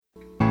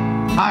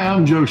Hi,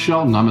 I'm Joe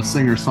Shelton. I'm a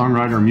singer,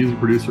 songwriter, and music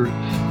producer,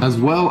 as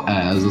well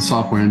as a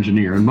software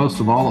engineer, and most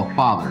of all, a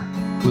father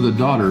with a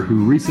daughter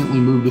who recently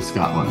moved to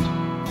Scotland.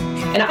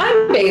 And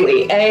I'm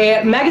Bailey,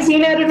 a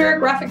magazine editor,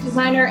 graphic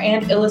designer,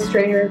 and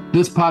illustrator.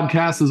 This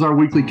podcast is our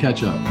weekly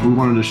catch-up. We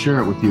wanted to share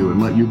it with you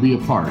and let you be a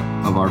part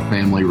of our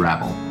family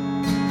rabble.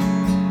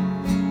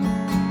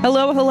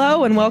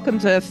 Hello, and welcome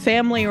to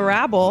Family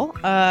Rabble,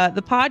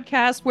 the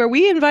podcast where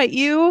we invite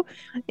you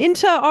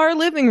into our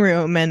living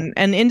room and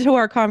into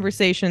our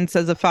conversations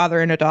as a father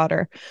and a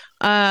daughter.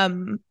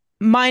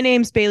 My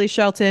name's Bailey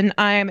Shelton.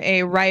 I am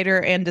a writer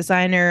and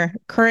designer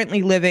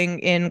currently living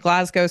in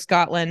Glasgow,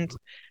 Scotland,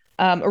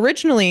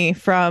 originally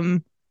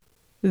from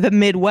the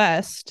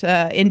Midwest,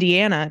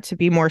 Indiana, to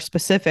be more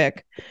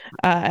specific.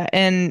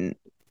 And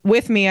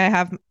with me, I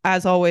have,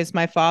 as always,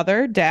 my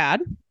father,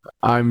 Dad.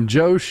 I'm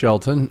Joe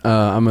Shelton.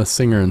 I'm a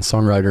singer and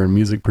songwriter and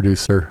music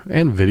producer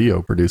and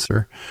video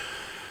producer.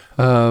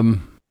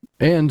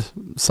 And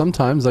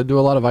sometimes I do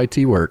a lot of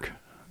IT work,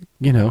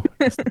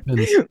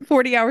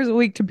 40 hours a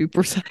week to be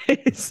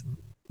precise.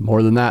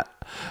 More than that.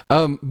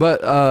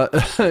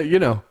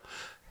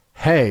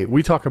 Hey,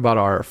 we talk about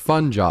our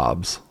fun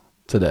jobs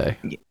today.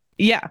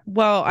 Yeah.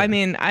 Well, I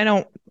mean, I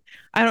don't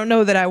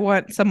know that I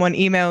want someone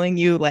emailing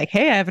you like,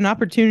 hey, I have an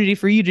opportunity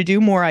for you to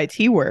do more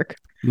IT work.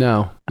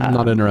 No, I'm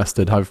not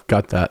interested. I've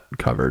got that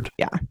covered.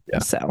 Yeah.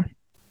 So,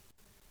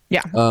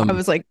 yeah, I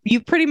was like,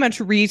 you've pretty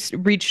much reached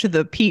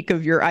the peak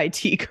of your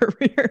IT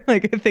career.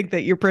 Like, I think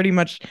that you're pretty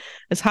much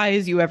as high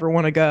as you ever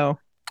want to go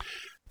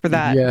for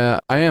that. Yeah,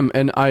 I am.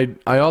 And I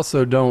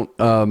also don't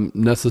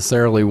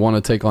necessarily want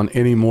to take on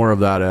any more of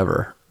that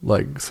ever.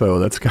 Like, so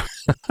that's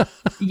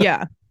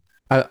yeah.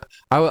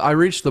 I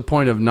reached the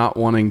point of not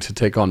wanting to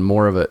take on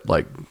more of it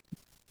like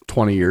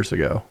 20 years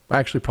ago.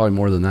 Actually, probably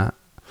more than that.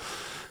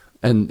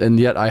 And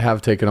yet I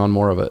have taken on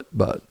more of it,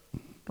 but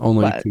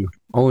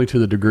only to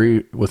the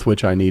degree with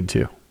which I need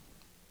to.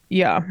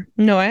 Yeah.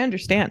 No, I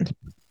understand.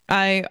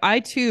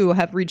 I too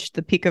have reached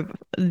the peak of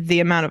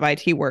the amount of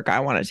IT work I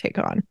want to take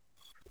on.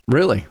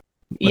 Really?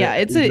 Yeah,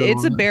 it's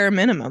a bare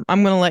minimum.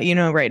 I'm going to let you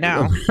know right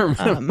now.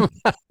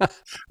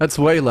 That's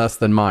way less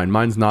than mine.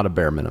 Mine's not a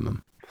bare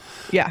minimum.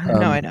 Yeah,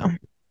 no, I know.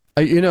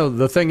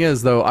 The thing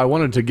is, though, I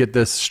wanted to get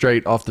this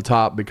straight off the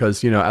top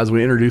because, as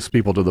we introduce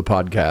people to the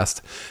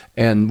podcast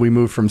and we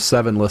move from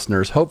 7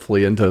 listeners,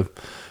 hopefully into,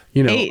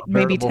 8,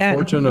 maybe 10,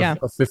 fortune of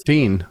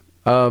 15.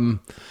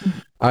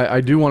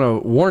 I do want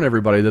to warn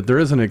everybody that there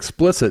is an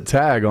explicit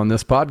tag on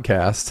this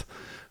podcast.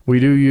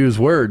 We do use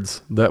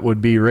words that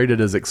would be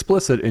rated as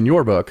explicit in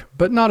your book,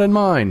 but not in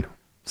mine.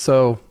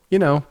 So,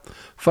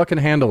 fucking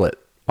handle it.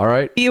 All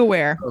right. Be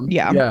aware.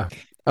 Yeah. Yeah.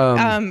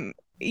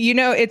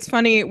 It's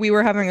funny. We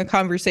were having a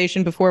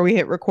conversation before we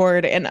hit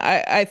record, and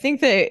I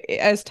think that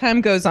as time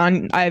goes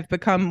on, I've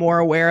become more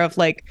aware of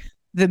like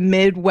the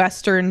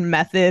Midwestern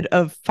method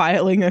of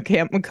filing a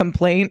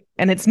complaint,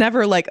 and it's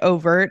never like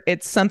overt.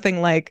 It's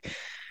something like,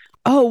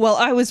 oh, well,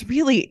 I was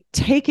really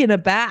taken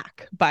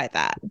aback by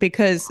that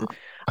because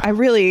I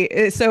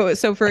really so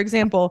for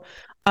example,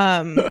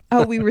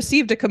 we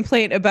received a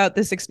complaint about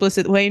this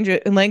explicit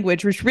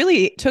language, which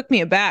really took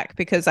me aback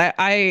because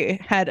I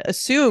had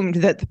assumed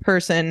that the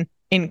person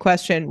in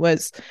question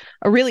was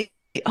a really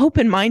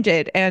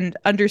open-minded and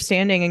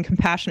understanding and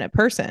compassionate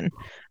person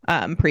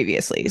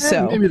previously.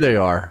 So maybe they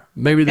are.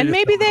 Maybe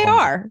they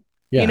are.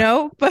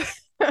 Yeah.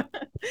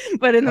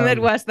 But in the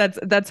Midwest,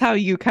 that's how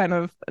you kind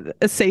of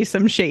say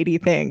some shady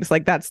things.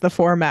 Like that's the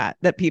format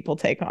that people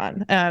take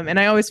on. And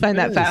I always find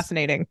that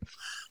fascinating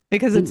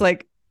because it's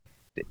like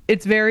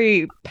it's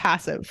very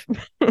passive.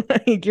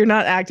 Like you're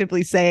not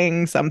actively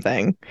saying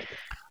something.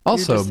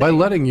 Also, by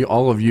letting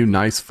all of you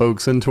nice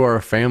folks into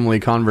our family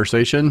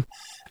conversation,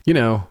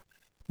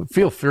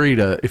 feel free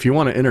to, if you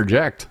want to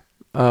interject,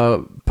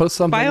 post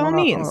something by all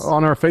means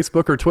on our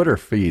Facebook or Twitter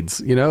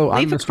feeds. I'm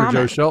Mr.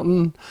 Joe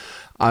Shelton.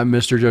 I'm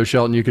Mr. Joe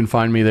Shelton. You can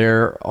find me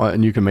there,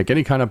 and you can make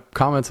any kind of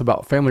comments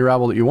about Family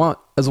Rabble that you want,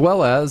 as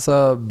well as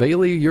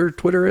Bailey. Your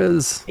Twitter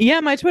is? Yeah,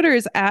 my Twitter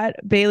is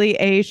at Bailey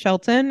A.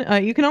 Shelton.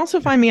 You can also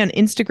find me on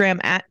Instagram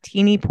at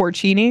Teeny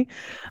Porcini.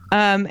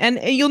 And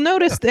you'll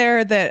notice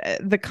there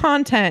that the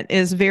content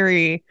is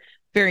very,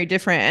 very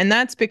different. And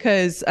that's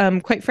because,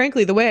 quite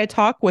frankly, the way I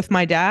talk with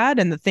my dad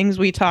and the things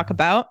we talk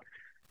about,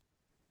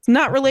 it's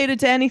not related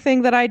to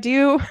anything that I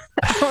do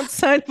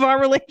outside of our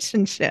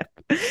relationship.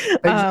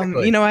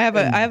 Exactly. I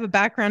have a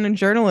background in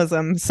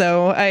journalism,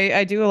 so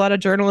I do a lot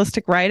of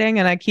journalistic writing,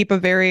 and I keep a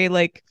very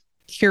like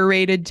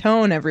curated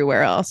tone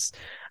everywhere else.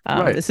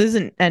 Right. This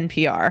isn't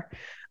NPR.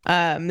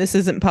 This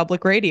isn't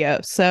public radio.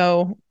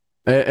 So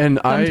and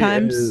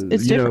sometimes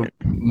it's different.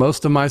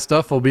 Most of my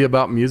stuff will be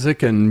about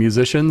music and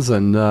musicians,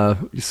 and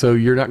so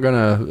you're not going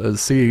to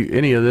see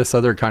any of this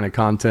other kind of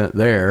content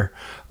there,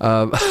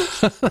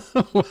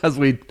 as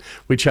we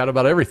chat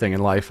about everything in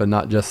life and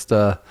not just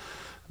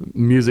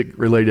music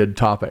related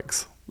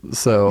topics.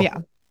 So yeah.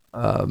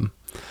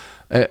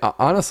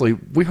 Honestly,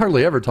 we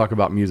hardly ever talk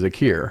about music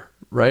here,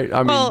 right?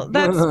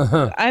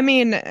 That's, I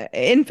mean,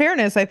 in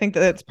fairness, I think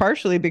that it's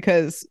partially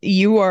because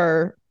you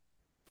are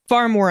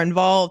far more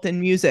involved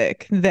in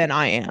music than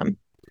I am.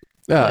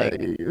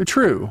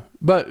 True.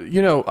 But,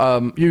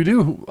 you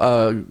do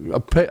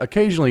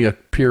occasionally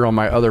appear on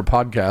my other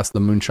podcast, The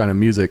Moonshine of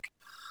Music.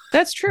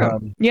 That's true.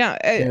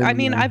 I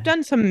mean, I've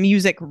done some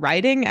music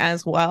writing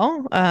as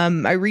well.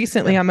 I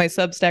recently on my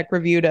Substack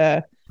reviewed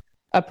a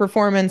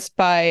performance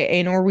by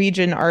a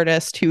Norwegian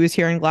artist who was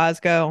here in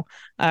Glasgow.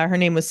 Her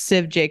name was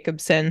Siv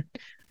Jacobsen.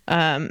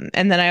 And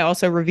then I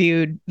also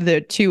reviewed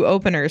the 2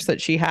 openers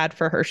that she had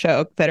for her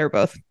show that are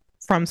both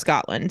from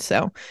Scotland.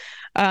 So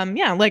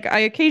I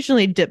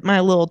occasionally dip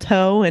my little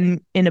toe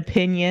in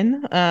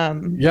opinion.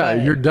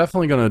 You're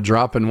definitely going to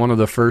drop in one of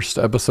the first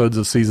episodes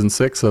of season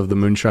 6 of the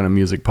Moonshine of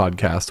Music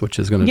podcast, which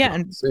is going to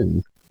drop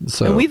soon.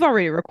 So, and we've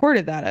already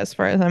recorded that, as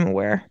far as I'm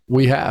aware.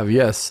 We have,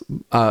 yes.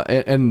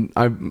 And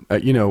I,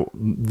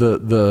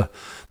 the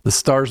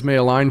stars may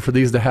align for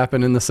these to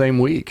happen in the same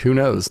week. Who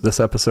knows? This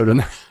episode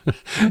and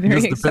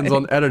just depends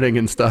on editing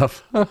and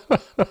stuff.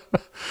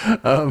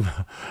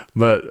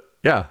 But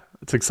yeah.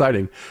 It's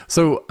exciting.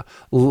 So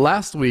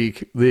last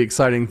week, the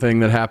exciting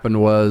thing that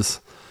happened was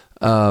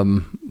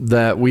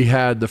that we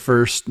had the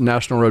first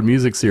National Road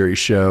Music Series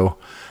show.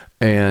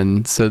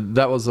 And so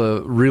that was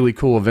a really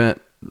cool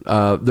event.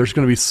 There's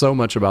going to be so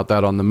much about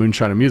that on the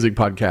Moonshine of Music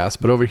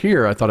podcast. But over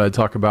here, I thought I'd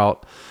talk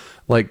about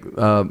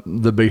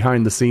the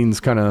behind the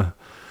scenes kind of,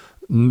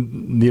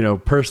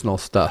 personal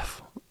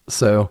stuff.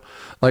 So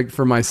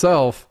for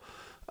myself,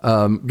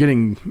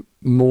 getting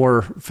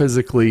more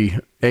physically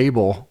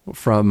able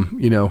from,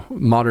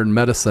 modern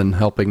medicine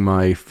helping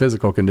my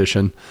physical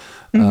condition,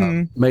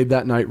 made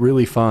that night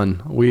really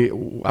fun.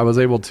 I was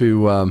able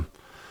to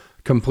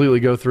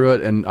completely go through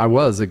it, and I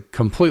was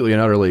completely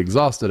and utterly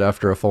exhausted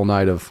after a full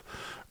night of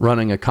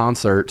running a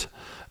concert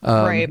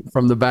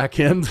from the back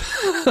end.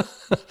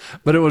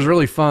 But it was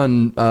really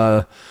fun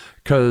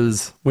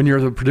because when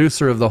you're the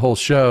producer of the whole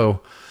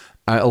show,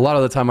 a lot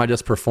of the time I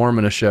just perform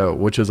in a show,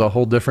 which is a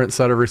whole different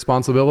set of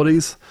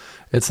responsibilities.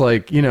 It's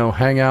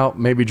hang out,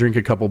 maybe drink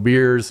a couple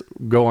beers,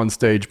 go on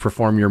stage,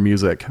 perform your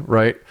music,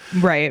 right?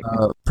 Right.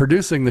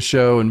 Producing the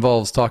show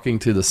involves talking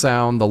to the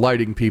sound, the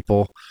lighting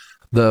people,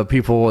 the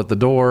people at the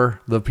door,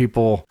 the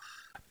people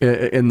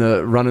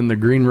running the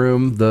green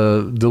room,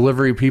 the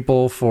delivery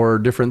people for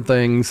different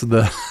things,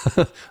 the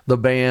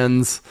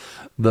bands,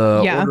 the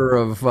order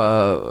of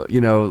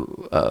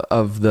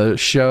the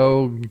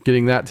show,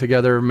 getting that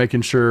together,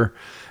 making sure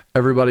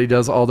everybody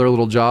does all their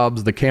little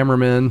jobs, the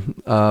cameramen.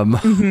 I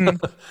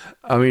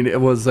mean, it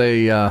was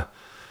a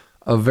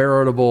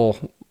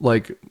veritable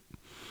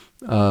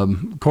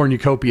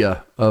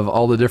cornucopia of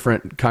all the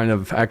different kind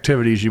of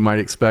activities you might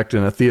expect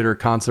in a theater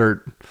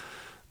concert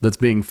that's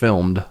being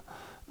filmed.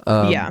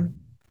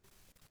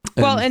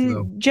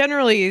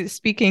 Generally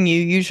speaking,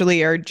 you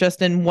usually are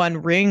just in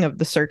one ring of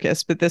the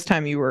circus, but this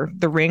time you were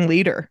the ring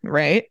leader,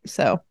 right?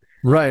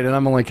 Right, and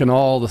I'm in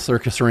all the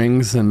circus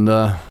rings and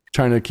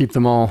trying to keep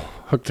them all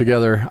hooked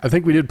together. I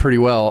think we did pretty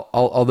well,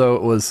 although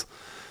it was,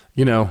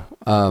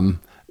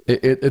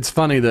 it's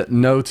funny that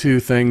no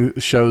 2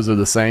 shows are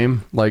the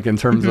same, in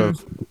terms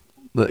of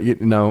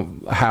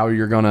how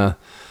you're going to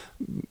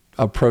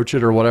approach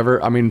it or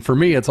whatever. I mean, for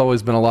me, it's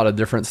always been a lot of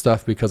different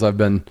stuff because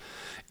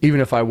even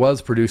if I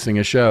was producing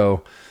a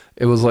show,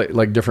 it was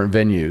like different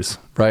venues,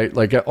 right?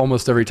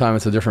 Almost every time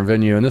it's a different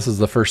venue. And this is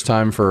the first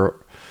time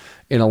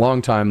in a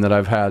long time that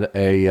I've had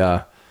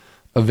a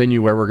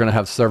venue where we're going to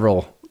have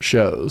several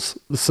shows.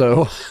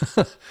 So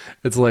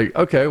it's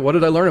okay, what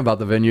did I learn about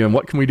the venue and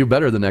what can we do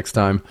better the next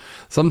time?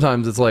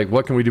 Sometimes it's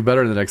what can we do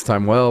better the next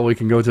time? Well, we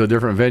can go to a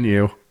different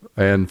venue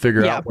and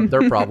figure out what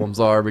their problems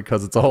are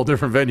because it's a whole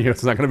different venue.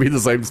 It's not going to be the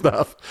same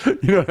stuff,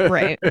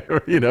 right?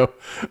 But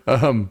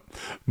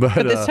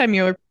this time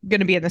you're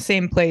going to be in the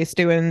same place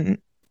doing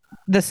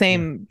the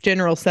same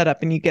general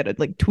setup, and you get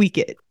to tweak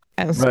it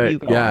as you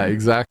go on.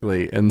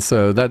 Exactly. And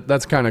so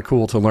that's kind of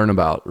cool to learn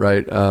about,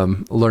 right?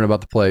 Learn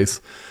about the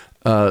place.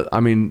 I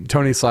mean,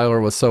 Tony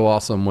Seiler was so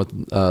awesome with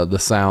the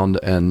sound,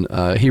 and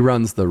he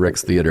runs the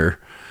Rick's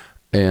Theater,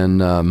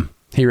 and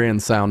he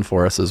ran sound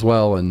for us as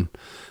well, and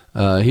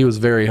he was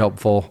very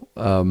helpful.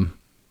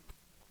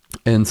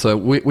 And so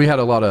we had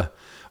a lot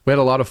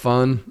of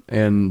fun,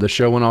 and the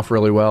show went off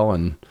really well,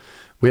 and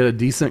we had a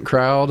decent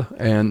crowd.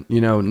 And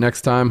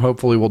next time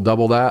hopefully we'll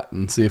double that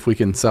and see if we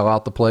can sell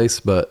out the place.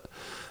 But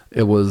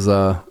it was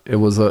a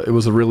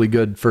really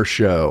good first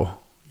show.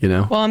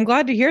 Well, I'm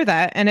glad to hear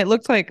that. And it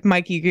looked like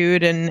Mikey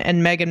Good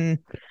and Megan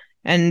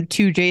and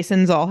 2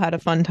 Jasons all had a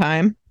fun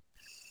time.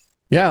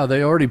 Yeah,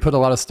 they already put a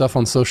lot of stuff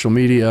on social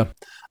media.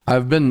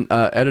 I've been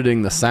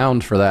editing the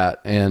sound for that,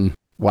 and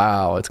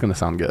wow, it's going to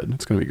sound good.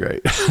 It's going to be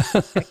great.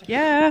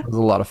 Yeah. It was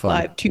a lot of fun.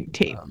 Live tube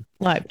tape.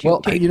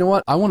 You know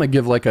what? I want to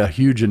give a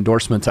huge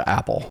endorsement to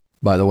Apple,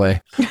 by the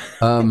way.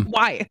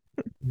 Why?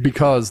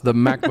 Because the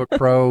MacBook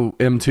Pro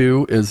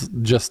M2 is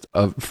just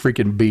a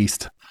freaking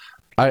beast.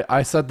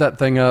 I set that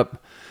thing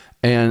up,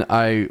 and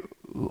I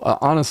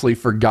honestly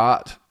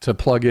forgot to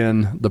plug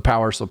in the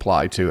power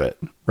supply to it,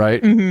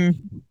 right?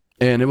 Mm-hmm.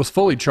 And it was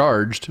fully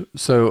charged.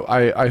 So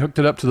I hooked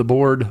it up to the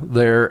board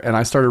there, and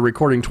I started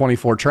recording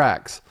 24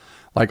 tracks.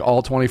 like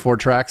all 24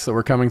 tracks that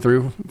were coming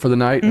through for the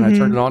night, and I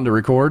turned it on to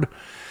record,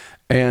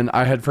 and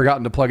I had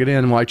forgotten to plug it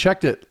in. Well, I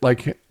checked it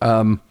like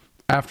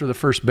after the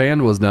first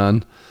band was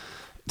done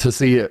to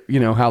see,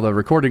 how the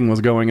recording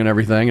was going and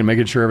everything, and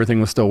making sure everything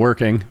was still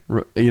working,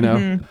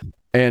 and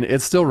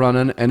it's still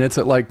running, and it's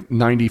at like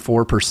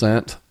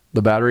 94%.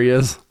 The battery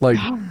is like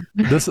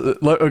this.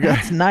 Okay.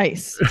 That's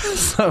nice.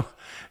 So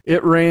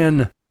it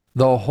ran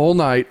the whole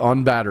night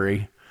on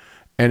battery,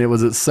 and it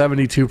was at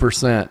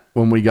 72%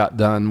 when we got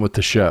done with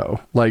the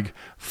show. Like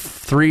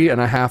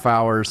 3.5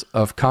 hours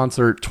of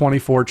concert,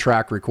 24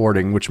 track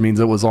recording, which means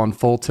it was on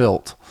full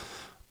tilt.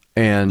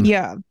 And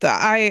yeah,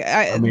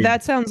 I mean,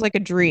 that sounds like a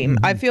dream.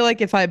 I feel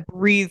like if I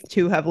breathe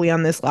too heavily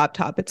on this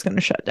laptop, it's going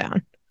to shut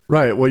down.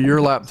 Right. Well,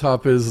 your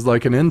laptop is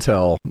like an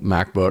Intel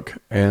MacBook,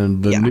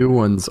 and the new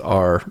ones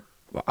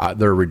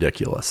they're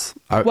ridiculous.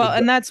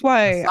 And that's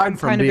why I'm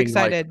kind of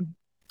excited. Like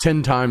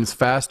 10 times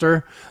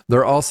faster.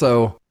 They're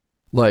also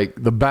like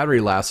the battery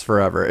lasts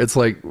forever. It's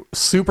like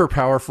super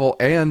powerful,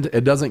 and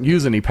it doesn't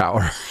use any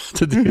power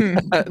to do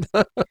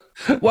that.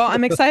 Well,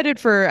 I'm excited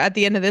for at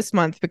the end of this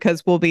month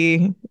because we'll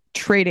be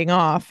trading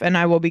off, and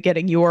I will be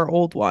getting your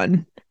old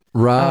one,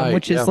 right?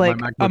 Which is like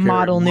a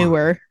model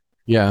newer.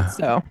 Yeah.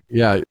 So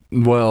yeah,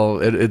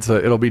 well,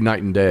 it'll be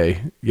night and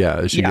day. Yeah,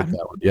 as you get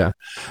that one. Yeah.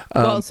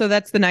 Well, so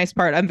that's the nice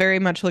part. I'm very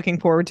much looking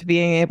forward to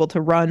being able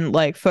to run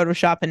like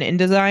Photoshop and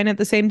InDesign at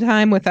the same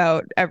time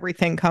without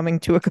everything coming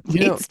to a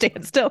complete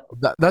standstill.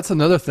 That's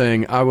another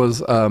thing. I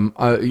was, I'm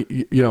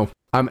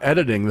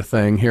editing the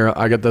thing here.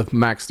 I got the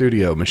Mac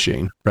Studio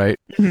machine, right?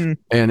 And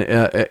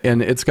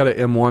it's got an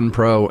M1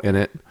 Pro in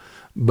it,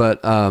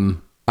 but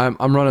I'm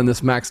running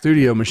this Mac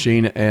Studio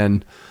machine,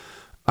 and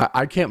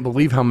I can't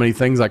believe how many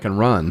things I can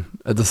run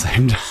at the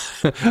same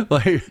time.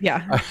 Like,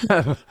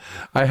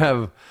 I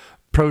have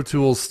Pro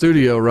Tools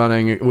Studio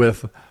running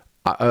with,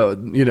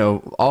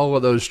 all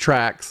of those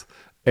tracks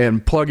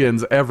and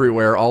plugins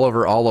everywhere, all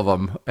over all of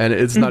them. And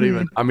it's not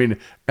even, and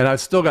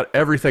I've still got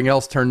everything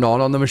else turned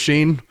on the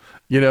machine.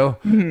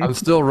 I'm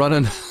still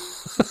running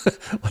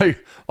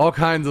like all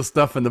kinds of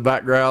stuff in the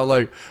background.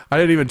 Like I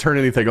didn't even turn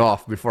anything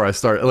off before I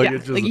started.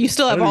 Like, like you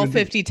still have all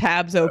 50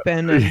 tabs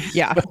open. And,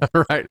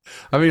 right.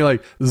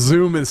 Like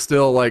Zoom is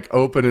still like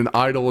open and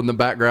idle in the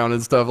background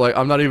and stuff. Like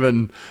I'm not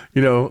even,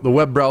 the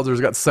web browser's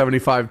got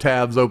 75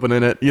 tabs open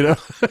in it,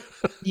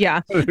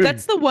 Yeah,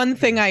 that's the one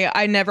thing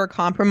I never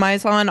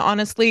compromise on,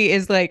 honestly,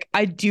 is like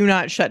I do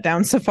not shut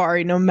down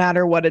Safari no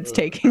matter what it's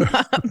taking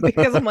up,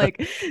 because I'm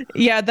like,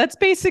 that's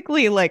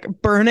basically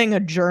like burning a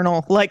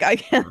journal. Like I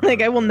can't,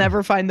 like I will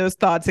never find those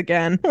thoughts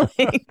again.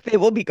 Like they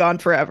will be gone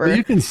forever. Well,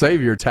 you can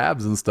save your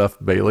tabs and stuff,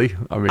 Bailey.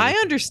 I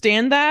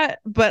understand that,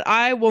 but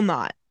I will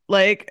not.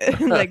 Like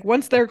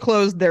once they're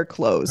closed, they're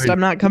closed.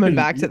 I'm not coming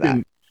back to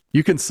that.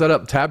 You can set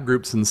up tab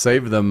groups and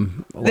save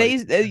them. They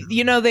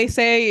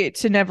say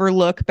to never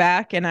look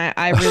back, and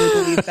I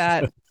really believe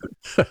that.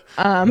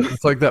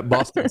 It's like that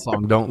Boston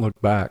song, "Don't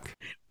Look Back."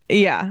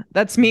 Yeah,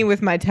 that's me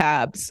with my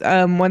tabs.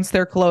 Once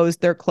they're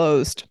closed, they're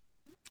closed.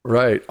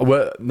 Right.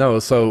 Well, no.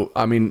 So,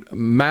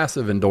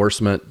 massive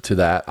endorsement to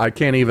that. I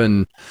can't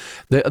even.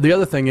 The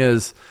other thing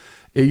is,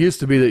 it used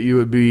to be that you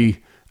would be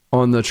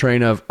on the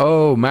train of,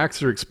 oh,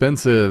 Macs are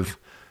expensive.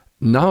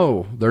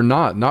 No, they're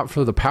not. Not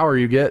for the power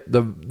you get.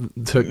 To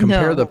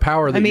compare the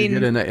power that you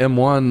get in an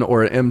M1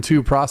 or an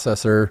M2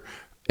 processor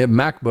in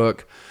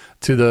MacBook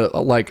to the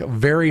like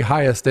very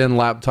highest end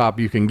laptop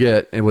you can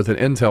get, and with an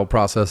Intel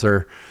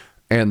processor,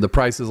 and the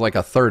price is like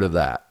a third of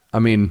that.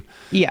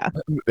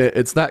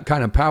 It's that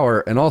kind of power,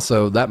 and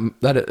also that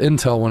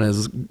Intel one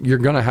is, you're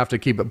gonna have to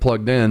keep it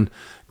plugged in,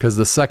 because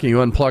the second you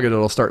unplug it,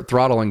 it'll start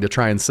throttling to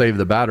try and save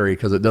the battery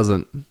because it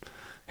doesn't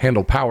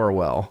handle power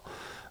well.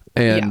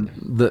 And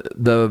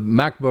the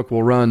MacBook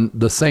will run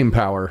the same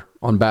power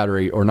on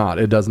battery or not.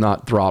 It does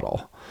not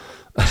throttle.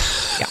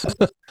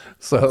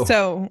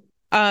 So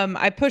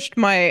I pushed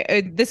my.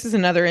 This is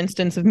another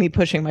instance of me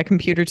pushing my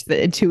computer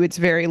to its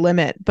very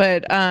limit.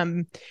 But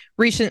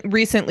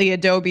recently,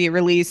 Adobe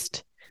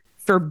released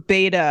for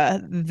beta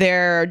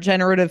their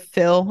generative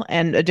fill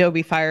and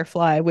Adobe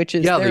Firefly, which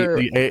is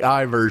the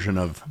AI version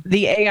of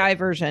the AI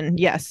version.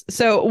 Yes.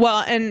 So,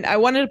 and I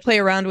wanted to play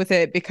around with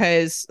it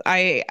because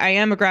I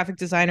am a graphic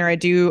designer. I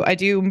do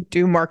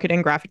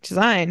marketing, graphic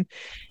design.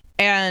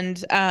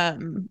 And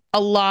a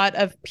lot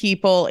of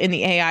people in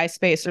the AI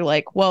space are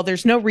like, well,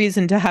 there's no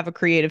reason to have a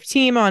creative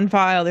team on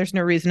file. There's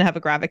no reason to have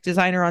a graphic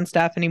designer on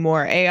staff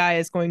anymore. AI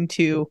is going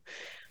to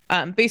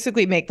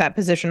basically make that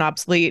position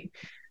obsolete.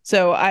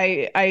 So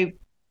I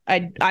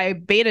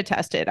beta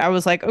tested. I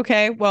was like,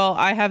 okay, well,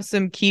 I have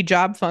some key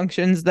job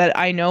functions that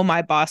I know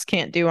my boss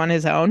can't do on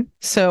his own.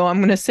 So I'm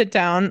going to sit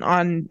down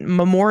on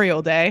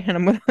Memorial Day and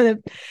I'm going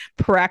to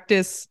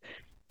practice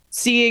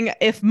seeing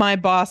if my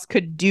boss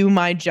could do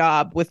my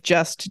job with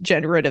just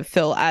generative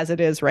fill as it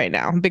is right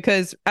now.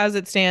 Because as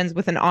it stands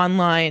with an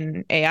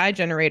online AI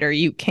generator,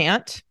 you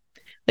can't.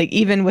 Like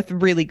even with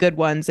really good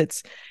ones,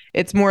 it's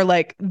more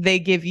like they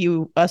give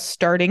you a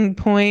starting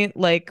point,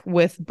 like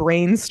with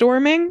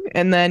brainstorming,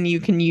 and then you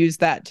can use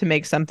that to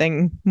make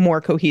something more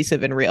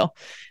cohesive and real.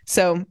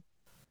 So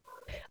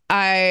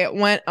I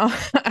went on,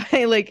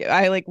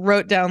 I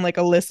wrote down like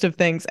a list of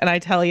things, and I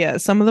tell you,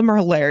 some of them are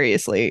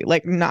hilariously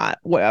like not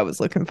what I was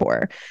looking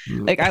for.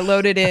 Like I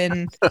loaded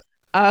in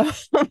uh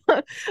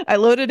I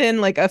loaded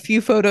in like a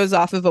few photos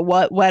off of a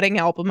wedding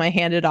album I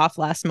handed off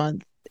last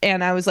month.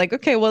 And I was like,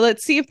 okay, well,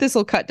 let's see if this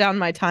will cut down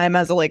my time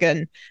as like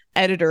an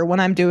editor when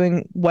I'm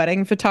doing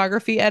wedding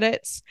photography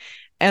edits.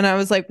 And I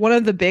was like, one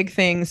of the big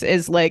things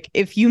is like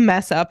if you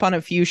mess up on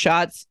a few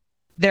shots,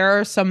 there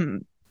are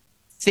some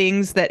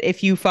things that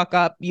if you fuck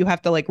up, you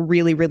have to like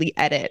really, really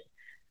edit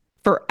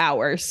for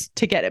hours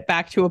to get it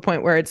back to a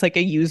point where it's like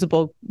a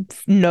usable,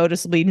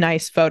 noticeably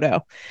nice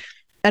photo.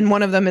 And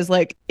one of them is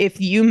like, if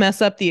you mess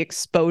up the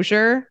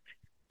exposure,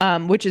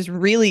 which is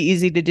really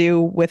easy to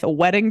do with a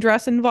wedding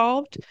dress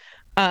involved.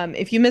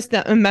 If you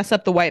mess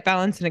up the white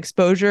balance and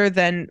exposure,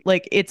 then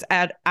like it's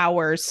add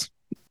hours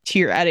to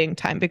your editing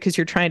time because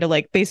you're trying to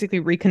like basically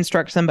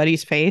reconstruct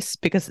somebody's face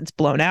because it's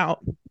blown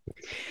out.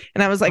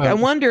 And I was like, I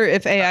wonder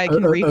if AI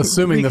can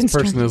assuming this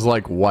person is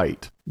like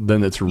white,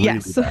 then it's really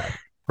bad,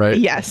 right?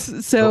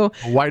 Yes. So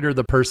the whiter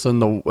the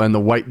person, and the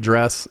white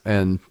dress,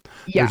 and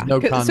there's no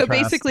contrast. So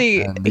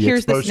basically,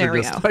 here's the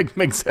scenario. Just like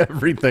makes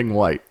everything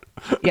white.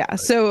 Yeah.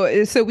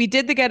 So we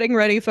did the getting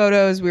ready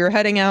photos. We were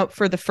heading out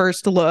for the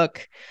first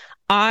look.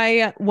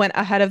 I went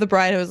ahead of the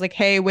bride. I was like,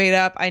 hey, wait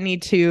up. I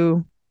need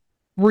to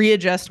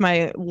readjust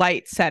my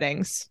light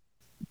settings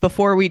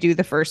before we do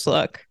the first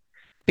look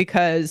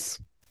because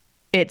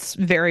it's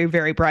very,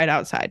 very bright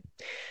outside.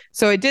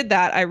 So I did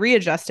that. I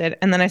readjusted.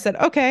 And then I said,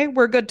 okay,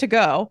 we're good to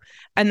go.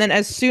 And then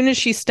as soon as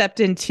she stepped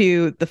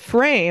into the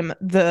frame,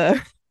 the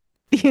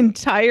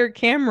entire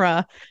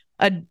camera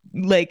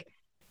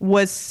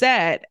was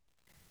set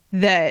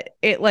that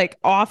it like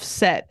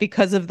offset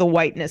because of the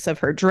whiteness of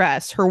her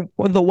dress.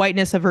 The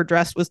whiteness of her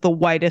dress was the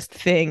whitest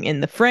thing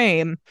in the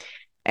frame.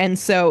 And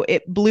so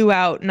it blew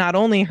out not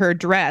only her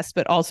dress,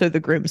 but also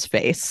the groom's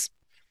face.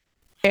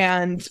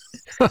 And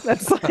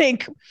that's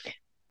like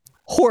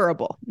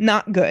horrible,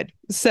 not good.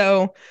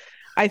 So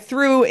I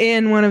threw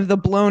in one of the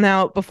blown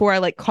out before I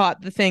like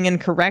caught the thing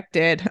and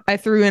corrected. I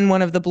threw in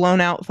one of the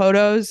blown out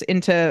photos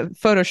into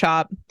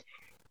Photoshop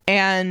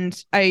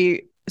and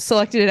I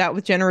selected it out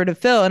with generative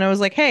fill. And I was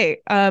like,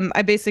 hey,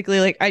 I basically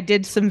like I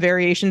did some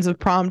variations of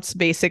prompts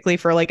basically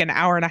for like an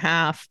hour and a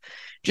half,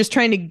 just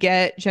trying to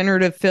get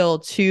generative fill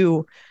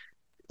to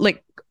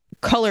like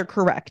color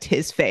correct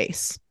his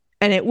face.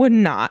 And it would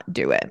not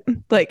do it.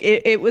 Like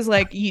it was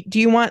like, do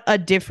you want a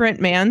different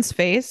man's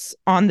face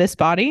on this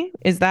body?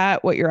 Is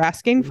that what you're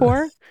asking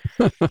for?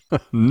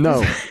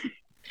 No.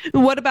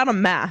 What about a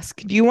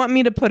mask? Do you want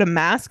me to put a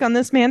mask on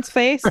this man's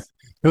face?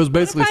 It was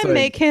basically what if I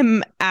make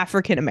him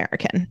African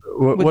American?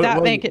 Would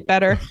that make it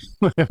better?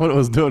 What it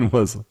was doing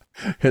was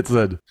it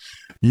said,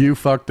 you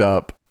fucked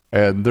up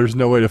and there's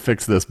no way to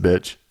fix this,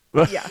 bitch.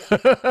 Yeah.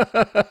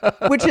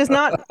 Which is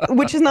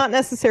not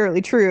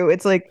necessarily true.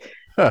 It's like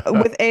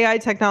with AI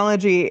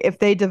technology, if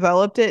they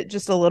developed it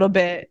just a little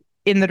bit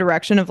in the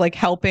direction of like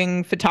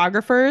helping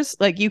photographers,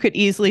 like you could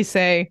easily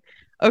say,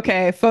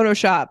 okay,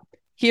 Photoshop,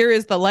 here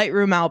is the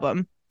Lightroom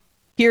album.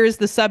 Here is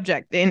the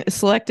subject and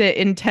select it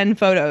in 10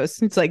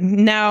 photos. It's like,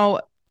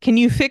 now can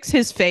you fix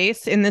his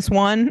face in this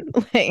one?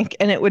 Like,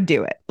 and it would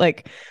do it.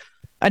 Like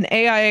an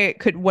AI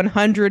could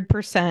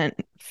 100%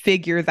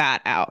 figure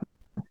that out,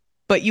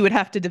 but you would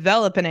have to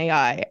develop an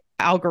AI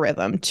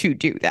algorithm to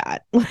do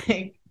that.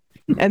 Like,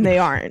 and they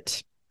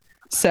aren't.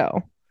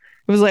 So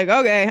it was like,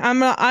 okay, I'm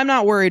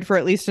not worried for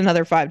at least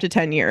another 5 to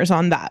 10 years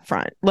on that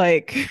front.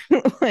 Like,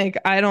 like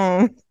I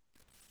don't.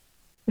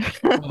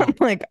 I'm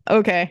like,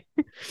 okay.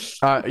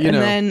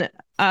 Then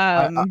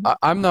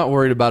I'm not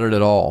worried about it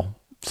at all.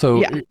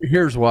 So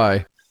here's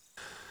why.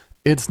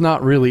 It's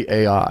not really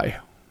AI.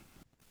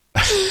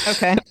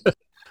 Okay.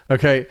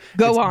 Okay.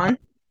 Go on.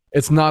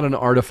 It's not an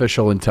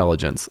artificial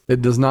intelligence.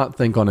 It does not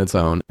think on its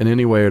own in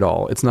any way at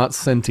all. It's not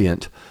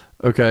sentient.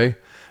 Okay.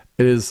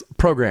 It is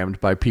programmed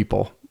by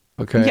people.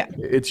 Okay. Yeah.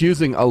 It's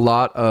using a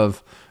lot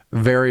of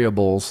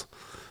variables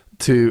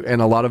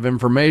and a lot of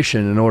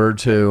information in order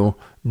to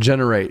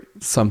generate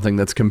something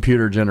that's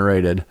computer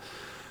generated.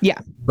 Yeah.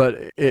 But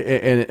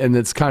and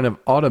it's kind of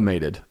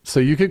automated. So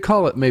you could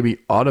call it maybe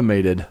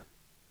automated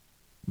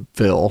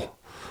fill,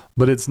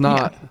 but it's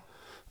not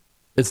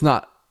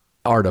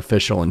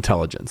artificial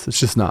intelligence. It's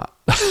just not.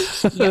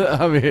 Yeah.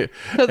 I mean,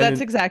 so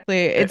that's exactly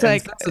it's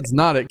like it's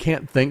not, it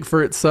can't think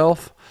for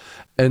itself.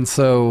 And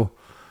so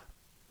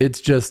it's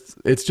just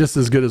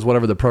as good as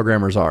whatever the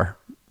programmers are.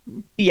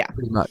 Yeah,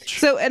 pretty much.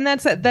 So, and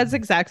that's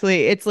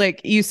exactly. It's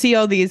like you see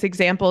all these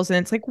examples, and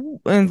it's like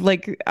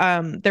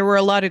there were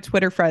a lot of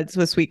Twitter threads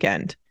this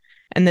weekend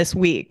and this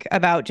week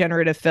about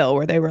generative fill,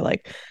 where they were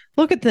like,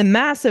 "Look at the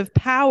massive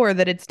power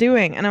that it's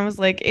doing," and I was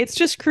like, "It's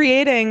just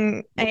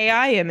creating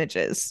AI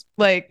images.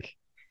 Like,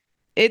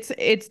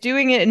 it's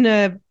doing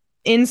it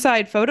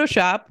inside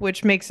Photoshop,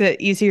 which makes it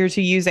easier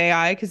to use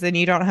AI because then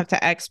you don't have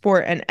to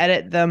export and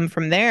edit them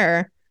from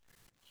there."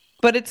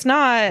 But it's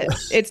not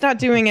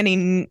doing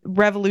any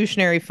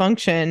revolutionary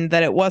function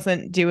that it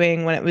wasn't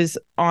doing when it was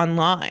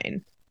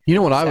online. You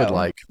know what I would So-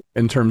 like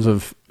in terms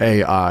of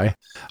AI?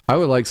 I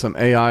would like some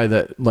AI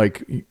that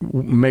like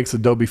makes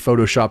Adobe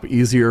Photoshop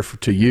easier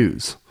to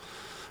use,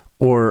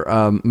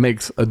 or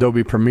makes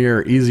Adobe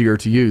Premiere easier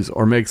to use,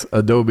 or makes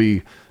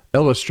Adobe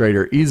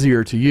Illustrator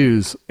easier to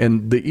use.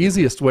 And the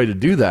easiest way to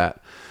do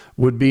that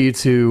would be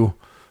to,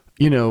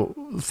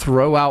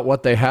 throw out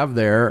what they have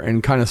there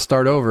and kind of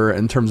start over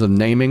in terms of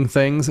naming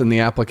things in the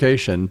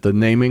application. The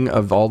naming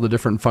of all the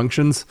different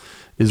functions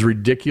is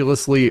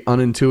ridiculously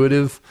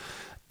unintuitive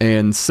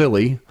and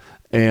silly,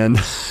 and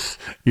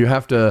you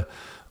have to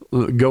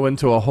go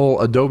into a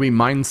whole Adobe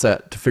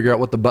mindset to figure out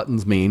what the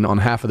buttons mean on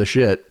half of the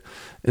shit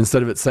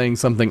instead of it saying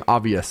something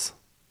obvious,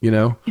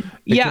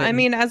 Yeah, I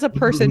mean, as a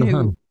person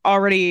who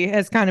already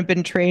has kind of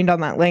been trained on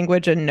that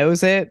language and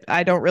knows it,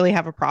 I don't really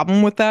have a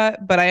problem with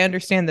that, but I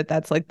understand that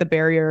that's like the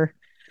barrier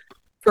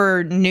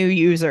for new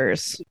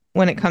users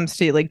when it comes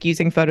to like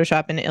using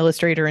Photoshop and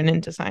Illustrator and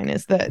InDesign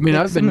is that like,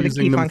 I've been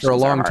using them for a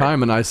long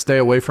time, and I stay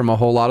away from a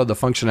whole lot of the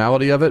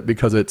functionality of it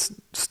because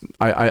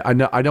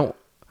I don't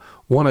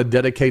want to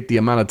dedicate the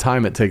amount of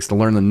time it takes to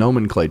learn the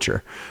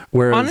nomenclature.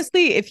 Whereas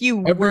honestly, if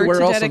you everywhere were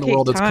to else in the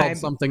world, it's called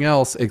something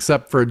else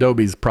except for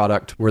Adobe's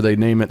product, where they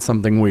name it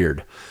something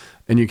weird,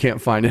 and you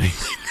can't find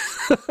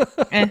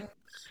anything.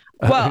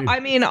 Well, I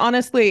mean,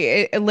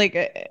 honestly,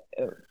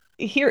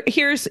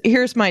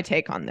 here's my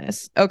take on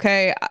this.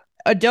 Okay,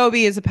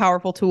 Adobe is a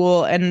powerful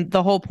tool, and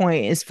the whole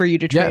point is for you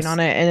to train on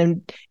it,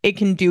 and it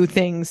can do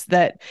things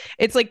that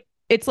it's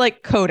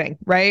like coding,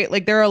 right?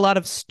 Like there are a lot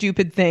of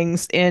stupid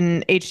things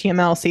in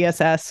HTML,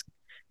 CSS,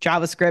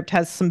 JavaScript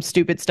has some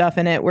stupid stuff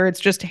in it where it's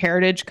just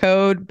heritage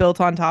code built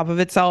on top of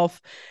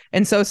itself.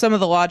 And so some of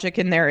the logic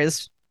in there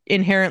is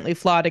inherently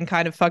flawed and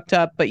kind of fucked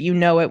up, but you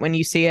know it when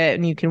you see it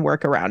and you can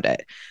work around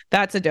it.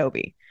 That's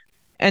Adobe.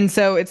 And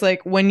so it's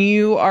like when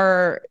you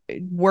are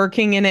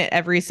working in it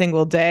every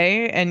single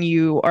day and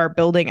you are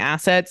building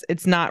assets,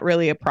 it's not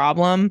really a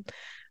problem.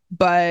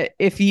 But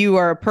if you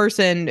are a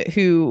person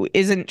who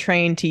isn't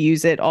trained to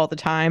use it all the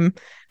time,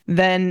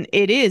 then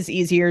it is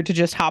easier to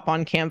just hop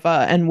on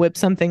Canva and whip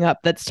something up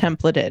that's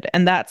templated,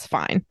 and that's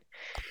fine.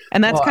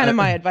 And that's kind of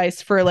my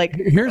advice for like.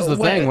 Here's the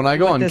thing: when I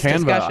go on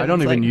Canva, I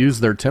don't even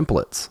use their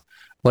templates.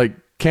 Like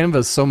Canva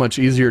is so much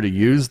easier to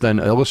use than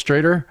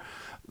Illustrator,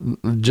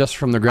 just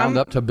from the ground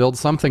up to build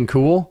something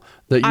cool.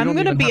 That I'm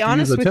going to be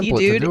honest with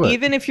you, dude.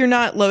 Even if you're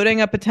not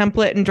loading up a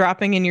template and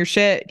dropping in your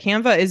shit,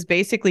 Canva is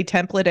basically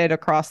templated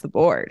across the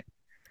board.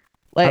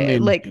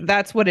 Like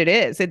that's what it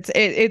is.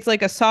 It's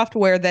like a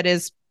software that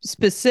is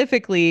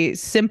specifically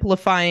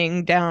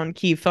simplifying down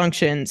key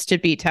functions to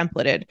be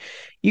templated.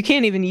 You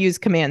can't even use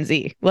Command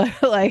Z. Well,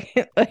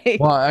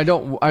 I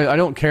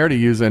don't care to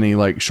use any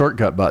like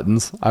shortcut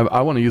buttons.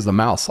 I want to use the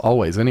mouse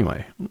always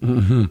anyway.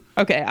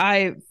 Okay,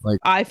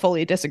 I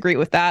fully disagree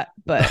with that,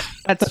 but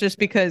that's just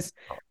because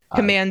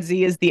Command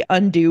Z is the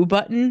undo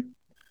button,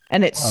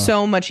 and it's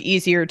so much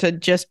easier to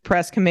just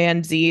press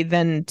Command Z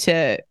than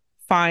to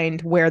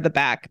find where the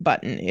back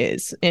button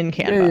is in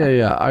Canva.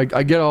 Yeah.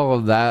 I get all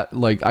of that.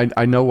 Like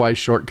I know why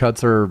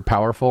shortcuts are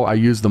powerful. I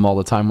use them all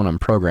the time when I'm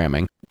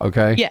programming.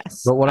 Okay.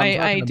 Yes. But what I'm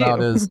talking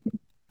about is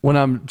when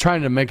I'm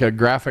trying to make a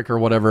graphic or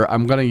whatever,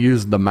 I'm going to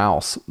use the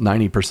mouse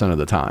 90% of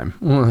the time.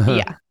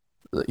 Yeah.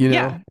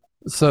 Yeah.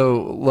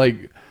 So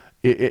like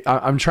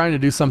I'm trying to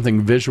do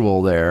something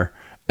visual there.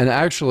 And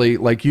actually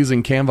like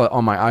using Canva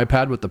on my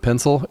iPad with the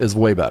pencil is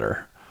way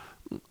better.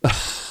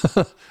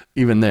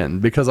 Even then,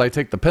 because I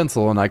take the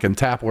pencil and I can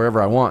tap wherever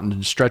I want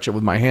and stretch it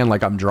with my hand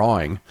like I'm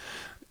drawing,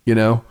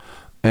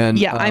 And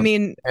yeah, I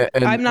mean,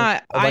 I'm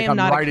not. I am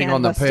not a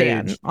Canva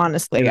stan,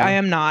 honestly. I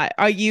am not.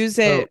 I use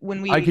it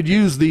when we. I could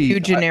use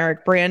the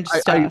generic brand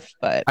stuff,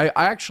 but I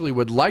actually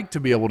would like to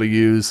be able to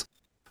use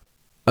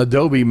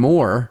Adobe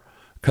more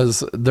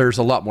because there's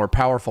a lot more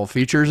powerful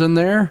features in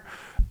there.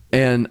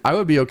 And I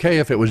would be okay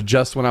if it was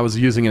just when I was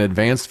using an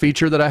advanced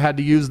feature that I had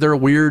to use their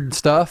weird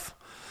stuff.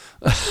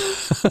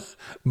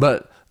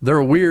 But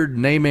their weird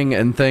naming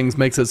and things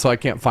makes it so I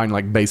can't find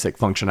like basic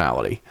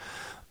functionality,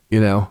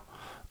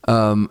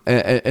 and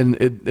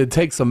it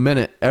takes a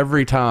minute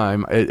every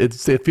time.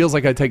 It feels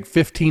like I take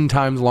 15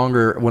 times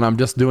longer when I'm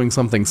just doing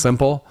something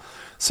simple.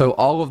 So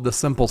all of the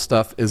simple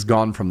stuff is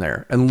gone from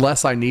there.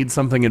 Unless I need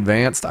something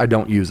advanced, I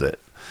don't use it.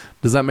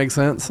 Does that make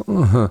sense?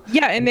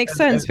 Yeah, it makes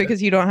sense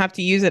because you don't have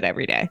to use it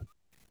every day.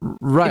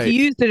 Right. If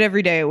you used it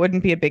every day, it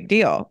wouldn't be a big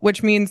deal,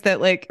 which means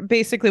that like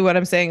basically what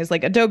I'm saying is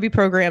like Adobe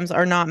programs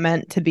are not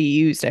meant to be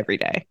used every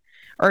day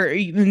or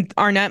even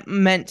are not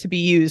meant to be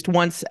used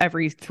once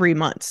every 3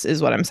 months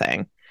is what I'm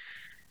saying.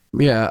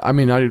 Yeah. I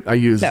mean, I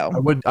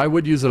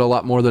would use it a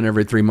lot more than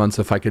every 3 months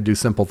if I could do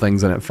simple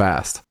things in it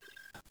fast.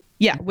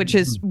 Yeah. Which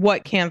is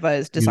what Canva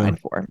is designed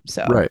for.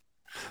 So, right.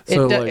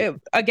 So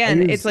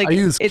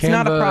it's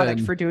not a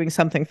product for doing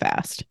something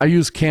fast. I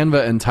use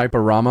Canva and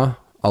Typorama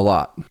a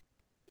lot.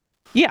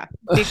 Yeah,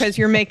 because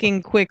you're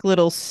making quick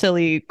little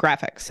silly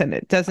graphics and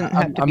it doesn't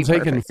have to be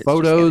perfect. I'm taking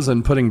photos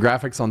and putting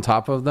graphics on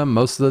top of them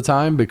most of the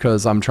time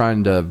because I'm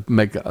trying to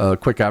make a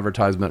quick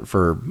advertisement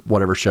for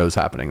whatever show's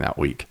happening that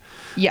week.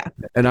 Yeah.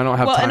 And I don't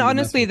have time and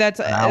honestly, to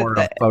an hour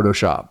of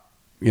Photoshop.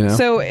 you know?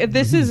 So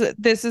this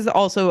is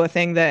also a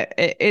thing that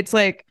it's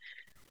like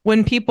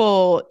when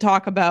people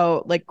talk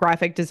about like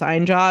graphic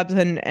design jobs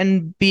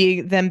and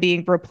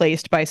being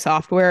replaced by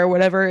software or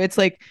whatever, it's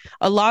like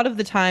a lot of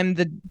the time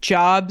the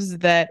jobs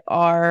that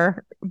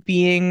are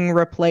being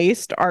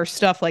replaced are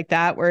stuff like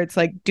that, where it's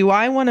like, do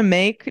I want to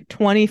make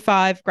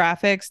 25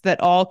 graphics that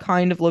all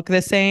kind of look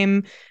the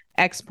same,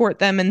 export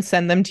them and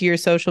send them to your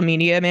social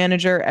media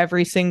manager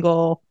every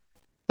single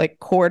like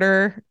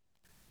quarter?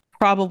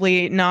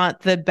 Probably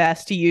not the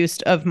best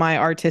use of my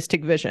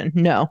artistic vision.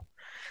 No.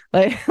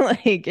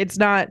 Like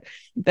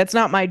that's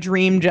not my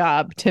dream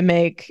job, to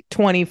make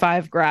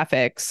 25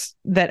 graphics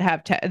that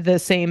have the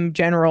same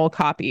general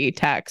copy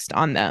text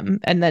on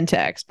them and then to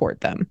export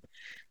them.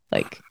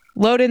 Like,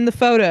 load in the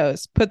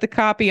photos, put the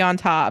copy on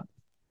top,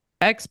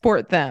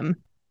 export them,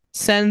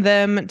 send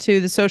them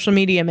to the social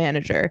media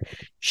manager.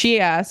 She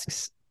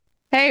asks,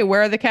 hey,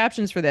 where are the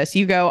captions for this?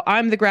 You go,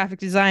 I'm the graphic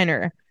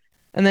designer.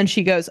 And then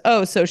she goes,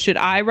 oh, so should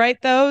I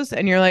write those?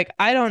 And you're like,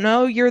 I don't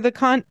know. You're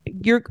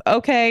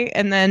okay.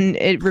 And then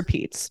it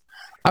repeats.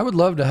 I would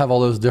love to have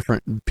all those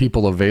different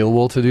people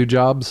available to do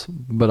jobs,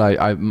 but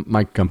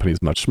my company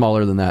is much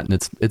smaller than that. And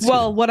it's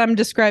well, what I'm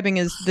describing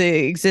is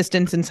the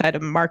existence inside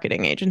of a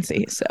marketing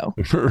agency. So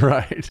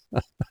right.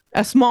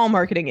 A small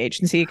marketing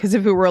agency, because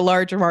if it were a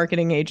larger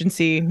marketing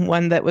agency,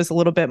 one that was a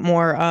little bit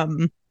more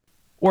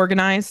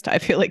organized, I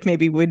feel like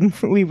maybe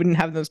we wouldn't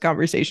have those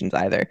conversations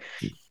either.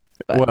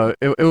 But, well,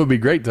 it would be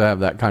great to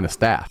have that kind of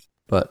staff,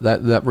 but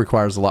that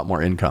requires a lot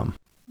more income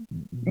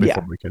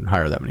before we can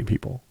hire that many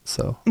people.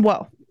 So,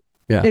 well,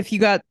 yeah, if you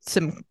got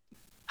some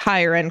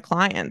higher end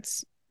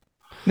clients,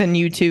 then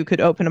you too could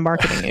open a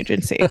marketing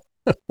agency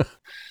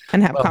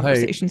and have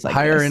conversations like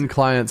higher this. end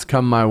clients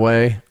come my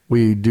way.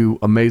 We do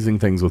amazing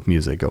things with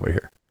music over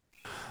here.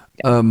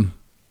 Yeah.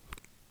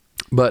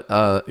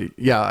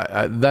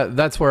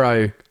 That's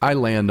where I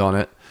land on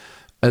it.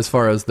 As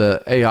far as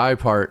the AI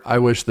part, I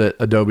wish that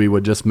Adobe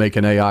would just make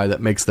an AI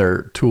that makes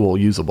their tool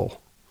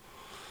usable.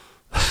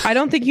 I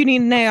don't think you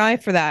need an AI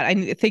for that.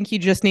 I think you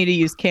just need to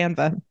use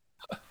Canva.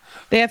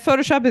 They have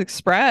Photoshop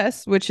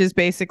Express, which is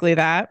basically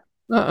that.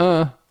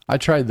 I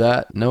tried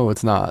that. No,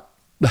 it's not.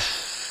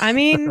 I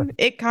mean,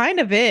 it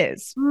kind of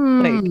is.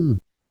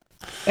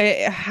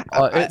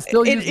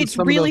 It's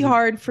really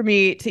hard for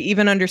me to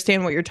even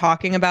understand what you're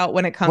talking about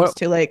when it comes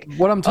to like,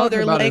 what I'm talking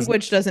their about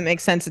language doesn't make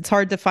sense. It's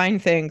hard to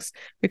find things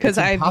because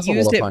I've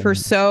used it for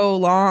so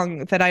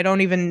long that I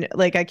don't even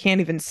I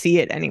can't even see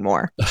it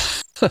anymore.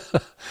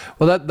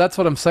 Well, that's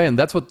what I'm saying.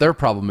 That's what their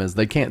problem is.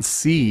 They can't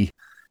see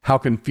how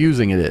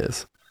confusing it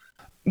is.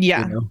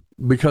 Yeah.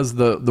 Because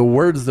the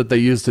words that they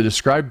use to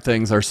describe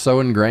things are so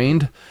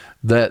ingrained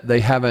that they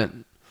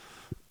haven't,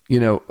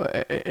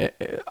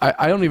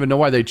 I don't even know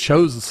why they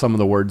chose some of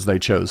the words they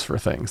chose for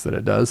things that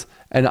it does.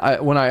 And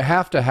when I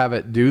have to have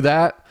it do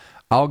that,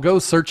 I'll go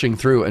searching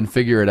through and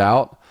figure it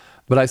out.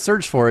 But I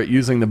search for it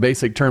using the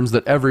basic terms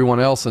that everyone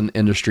else in the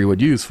industry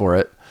would use for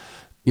it,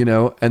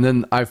 and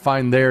then I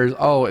find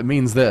it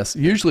means this.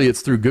 Usually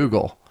it's through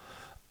Google.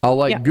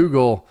 I'll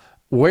Google,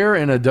 where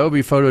in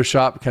Adobe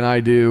Photoshop can I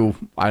do,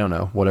 I don't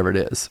know, whatever it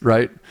is,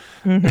 right?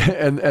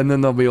 Mm-hmm. and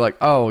then they'll be like,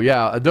 oh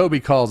yeah, Adobe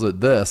calls it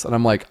this. And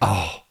I'm like,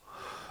 oh,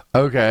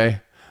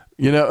 okay.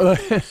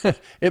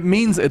 It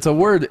means it's a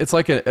word. It's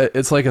like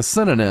a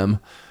synonym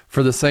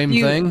for the same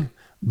thing.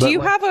 Do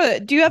you have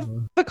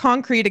a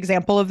concrete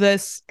example of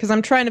this? Because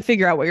I'm trying to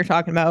figure out what you're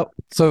talking about.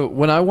 So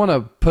when I want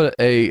to put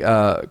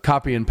a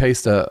copy and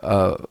paste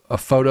a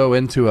photo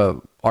into a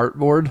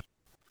artboard.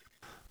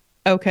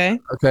 Okay.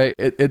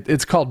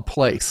 It's called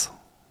place.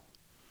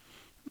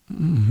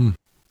 Mm-hmm.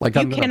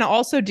 You can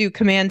also do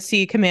Command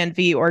C, Command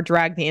V, or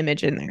drag the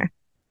image in there.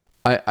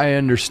 I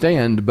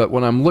understand, but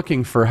when I'm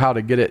looking for how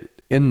to get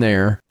it in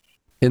there,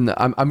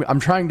 I'm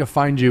trying to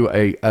find you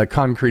a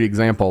concrete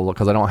example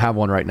because I don't have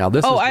one right now.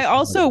 I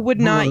also would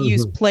not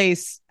use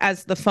place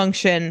as the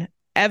function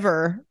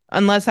ever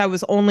unless I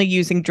was only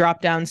using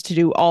drop downs to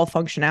do all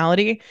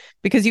functionality,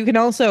 because you can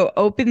also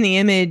open the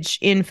image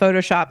in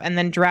Photoshop and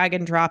then drag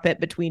and drop it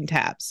between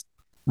tabs.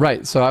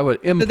 Right. So I would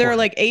import. So there are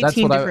like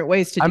 18 different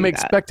ways to do that. I'm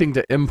expecting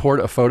to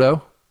import a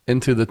photo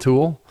into the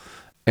tool,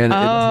 and it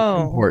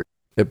doesn't import.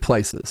 It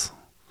places.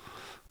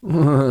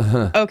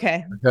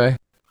 Okay. Okay.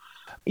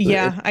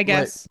 Yeah, I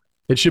guess.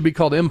 It should be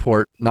called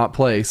import, not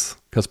place,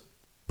 because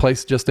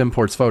place just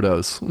imports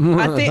photos.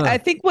 I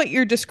think what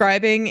you're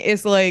describing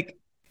is I'm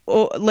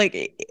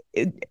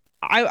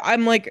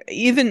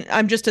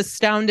just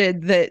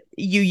astounded that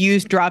you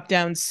use drop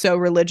downs so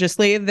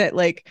religiously that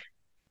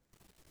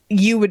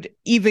you would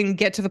even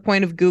get to the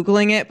point of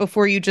Googling it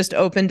before you just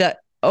opened up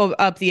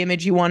the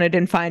image you wanted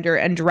in Finder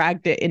and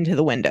dragged it into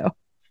the window.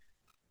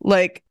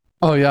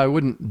 Oh yeah, I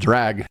wouldn't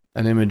drag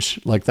an image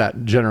like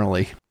that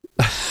generally.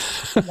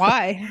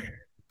 Why?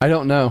 I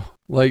don't know.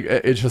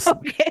 It's just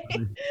okay.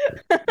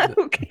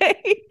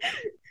 Okay.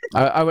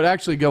 I would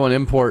actually go and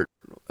import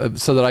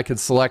so that I could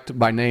select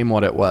by name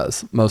what it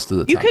was most of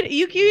the time.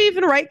 You could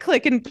even right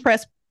click and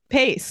press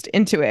paste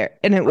into it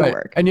and it will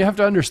work. And you have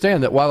to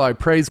understand that while I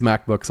praise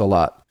MacBooks a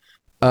lot,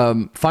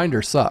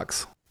 Finder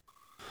sucks.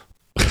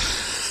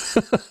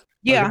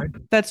 Yeah, Okay.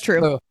 that's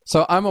true.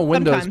 So I'm a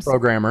Windows Sometimes.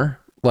 programmer.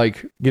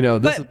 Like, you know,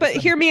 this But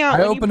hear me out. I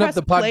When you opened up press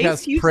the place,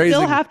 podcast you praising.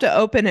 still have to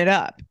open it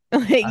up.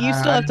 Like you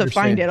still I have to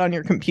find understand. it on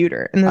your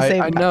computer in the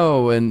same I way.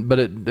 know, but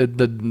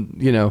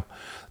you know,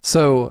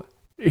 so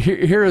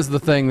here is the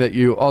thing that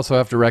you also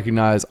have to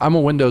recognize. I'm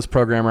a Windows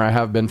programmer. I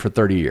have been for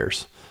 30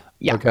 years.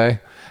 Yeah. Okay.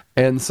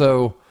 And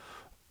so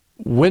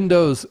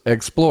Windows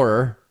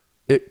Explorer,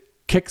 it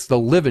kicks the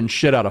living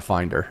shit out of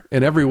Finder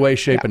in every way,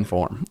 shape, and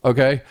form.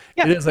 Okay.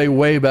 Yeah. It is a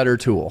way better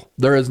tool.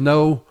 There is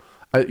no,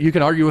 you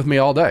can argue with me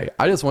all day.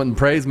 I just went and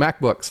praised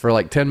MacBooks for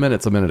like 10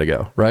 minutes a minute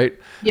ago. Right.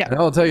 Yeah. And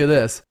I'll tell you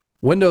this,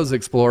 Windows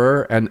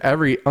Explorer and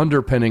every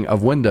underpinning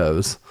of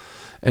Windows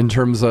in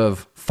terms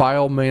of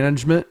file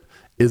management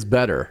is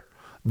better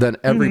than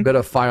every bit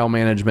of file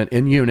management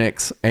in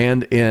Unix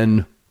and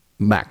in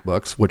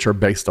MacBooks, which are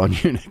based on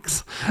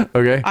Unix.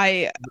 Okay.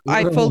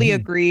 I fully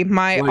agree.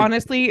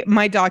 Honestly,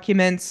 my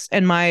documents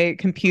and my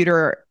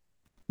computer,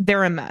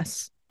 they're a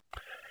mess.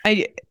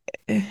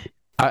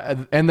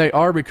 And they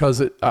are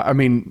because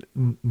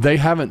they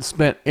haven't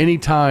spent any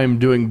time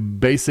doing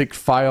basic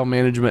file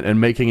management and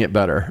making it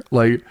better.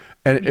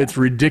 It's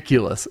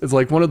ridiculous. It's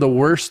like one of the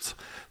worst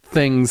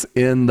things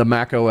in the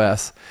Mac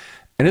OS.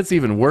 And it's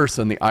even worse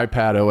in the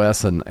iPad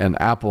OS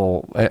and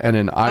Apple and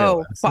in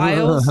iOS.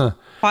 Oh,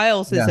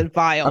 Files is a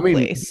vile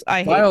place. I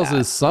hate Files that.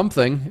 is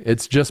something.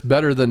 It's just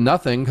better than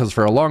nothing because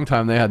for a long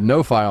time they had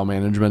no file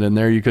management in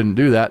there. You couldn't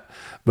do that.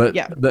 But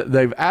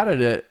they've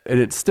added it, and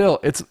it's still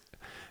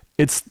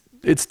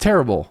it's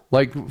terrible.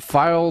 Like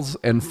Files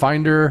and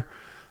Finder.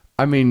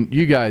 I mean,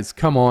 you guys,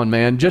 come on,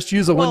 man. Just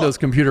use a Windows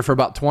computer for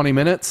about 20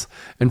 minutes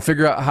and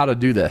figure out how to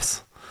do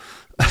this.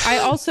 I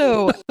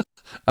also.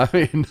 I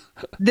mean,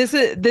 this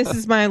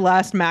is my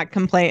last Mac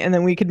complaint, and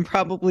then we can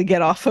probably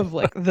get off of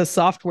like the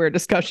software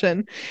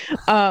discussion.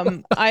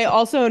 I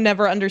also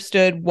never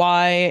understood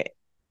why,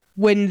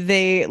 when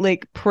they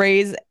like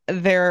praise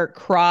their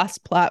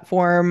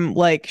cross-platform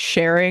like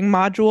sharing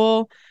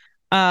module,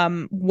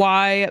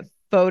 why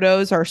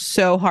photos are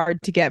so hard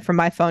to get from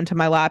my phone to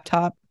my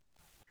laptop.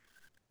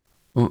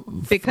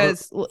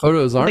 Because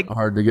photos aren't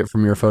hard to get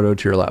from your photo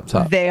to your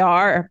laptop. They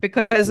are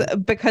because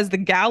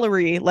the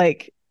gallery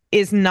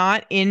is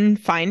not in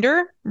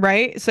Finder,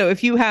 right? So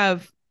if you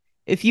have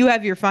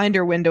your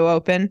Finder window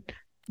open,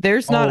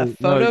 there's not a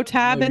photo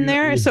tab in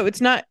there. So it's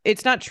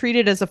not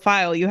treated as a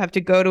file. You have to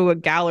go to a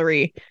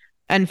gallery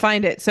and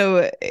find it.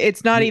 So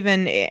it's not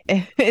even,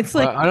 it's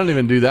like, I don't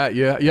even do that.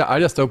 Yeah. I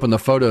just open the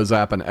Photos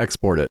app and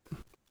export it.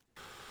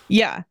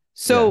 Yeah.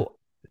 So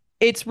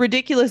it's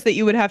ridiculous that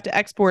you would have to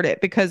export it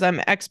because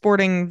I'm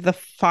exporting the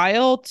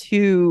file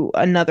to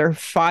another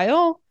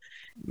file.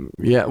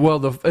 Yeah,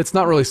 well, it's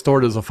not really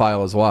stored as a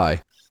file is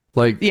why.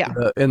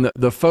 In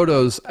the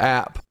Photos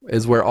app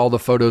is where all the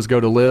photos go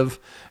to live,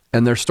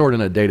 and they're stored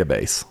in a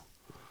database.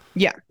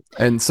 Yeah.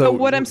 And so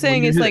what I'm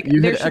saying is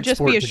there should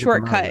just be a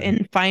shortcut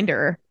in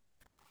Finder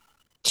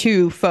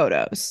to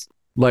Photos.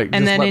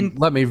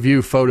 Let me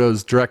view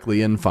photos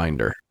directly in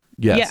Finder.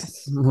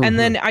 Yes. And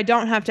then I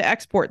don't have to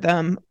export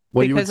them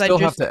because I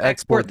just have to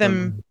export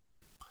them.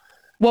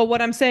 Well,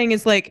 what I'm saying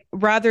is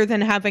rather than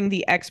having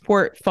the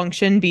export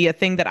function be a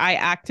thing that I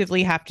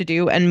actively have to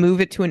do and move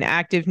it to an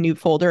active new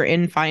folder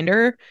in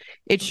Finder,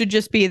 it should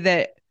just be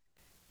that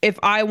if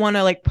I want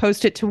to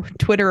post it to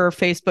Twitter or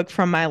Facebook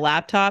from my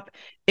laptop,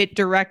 it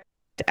direct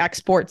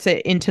exports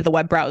it into the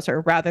web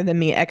browser rather than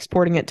me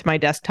exporting it to my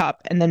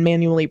desktop and then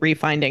manually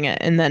refinding it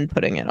and then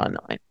putting it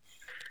online.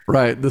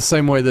 Right. The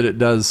same way that it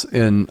does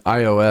in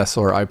iOS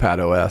or iPad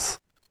OS.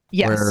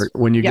 Yes. Where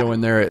when you go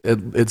in there,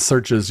 it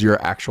searches your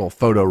actual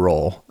photo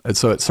roll. And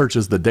so it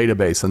searches the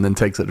database and then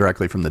takes it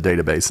directly from the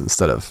database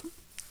instead of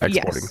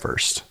exporting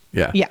first.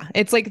 Yeah. Yeah.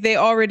 It's like they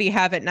already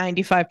have it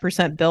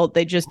 95% built.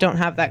 They just don't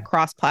have that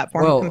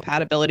cross-platform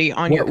compatibility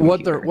on your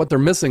computer. What they're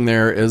missing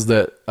there is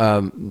that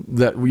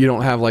that you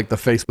don't have the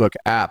Facebook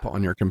app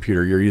on your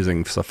computer. You're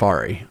using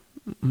Safari.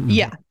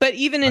 Yeah. But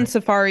even in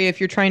Safari,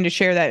 if you're trying to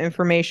share that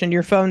information,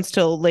 your phone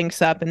still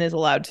links up and is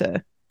allowed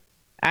to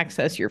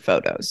access your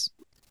photos.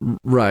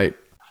 Right.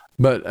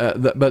 But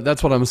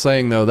that's what I'm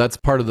saying, though. That's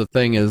part of the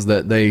thing is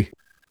that the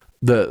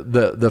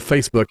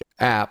Facebook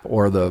app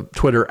or the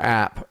Twitter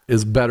app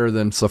is better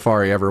than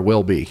Safari ever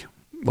will be,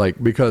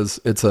 because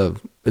it's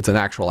an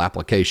actual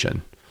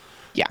application.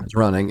 Yeah. It's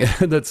running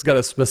that's got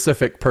a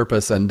specific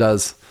purpose and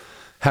does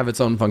have its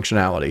own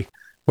functionality.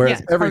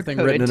 Whereas everything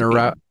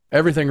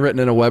written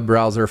in a web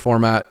browser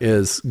format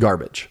is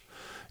garbage.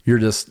 You're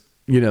just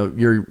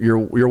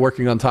you're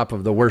working on top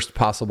of the worst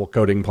possible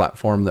coding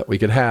platform that we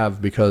could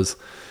have because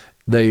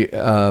we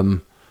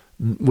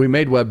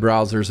made web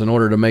browsers in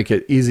order to make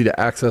it easy to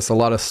access a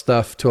lot of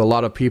stuff to a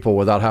lot of people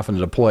without having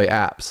to deploy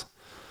apps.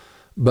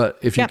 But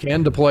if you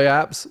can deploy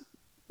apps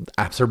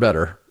are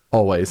better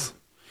always.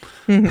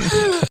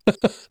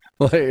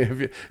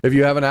 Mm-hmm. If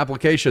you have an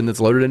application that's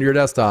loaded into your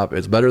desktop,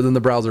 it's better than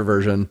the browser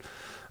version.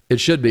 It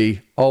should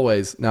be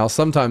always. Now,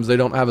 sometimes they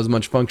don't have as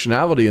much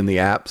functionality in the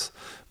apps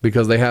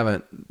because they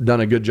haven't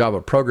done a good job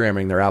of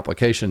programming their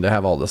application to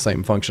have all the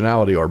same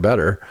functionality or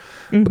better.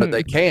 But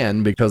they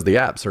can, because the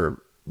apps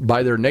are,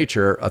 by their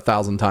nature,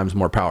 1,000 times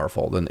more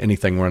powerful than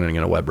anything running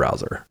in a web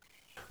browser.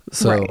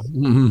 So,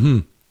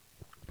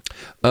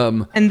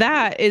 and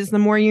that is the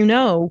more you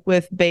know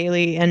with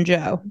Bailey and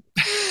Joe.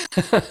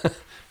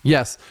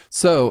 Yes.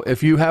 So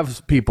if you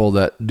have people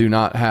that do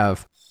not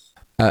have,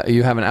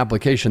 you have an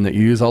application that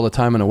you use all the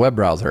time in a web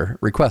browser,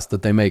 request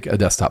that they make a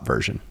desktop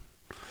version.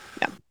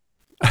 Yeah.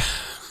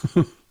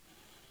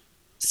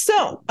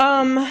 So,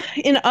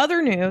 in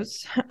other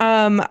news,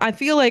 I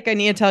feel like I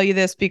need to tell you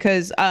this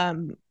because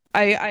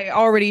I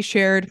already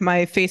shared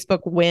my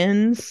Facebook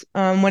wins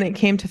when it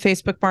came to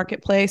Facebook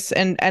Marketplace,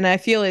 and I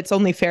feel it's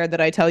only fair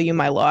that I tell you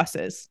my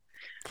losses.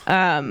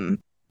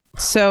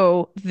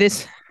 So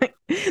this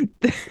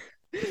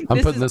I'm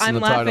putting this in I'm the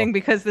laughing title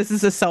because this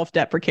is a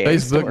self-deprecating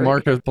Facebook story.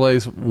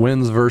 Marketplace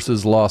wins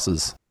versus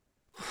losses.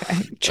 Okay.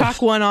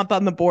 Chalk one up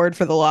on the board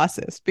for the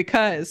losses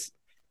because.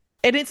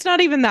 And it's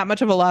not even that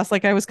much of a loss.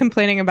 Like I was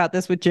complaining about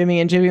this with Jimmy,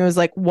 and Jimmy was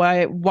like,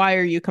 why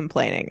are you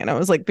complaining? And I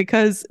was like,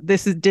 because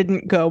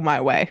didn't go my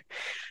way.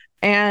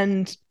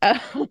 And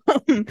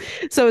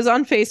so I was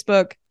on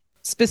Facebook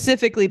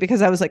specifically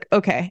because I was like,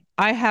 okay,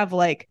 I have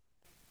like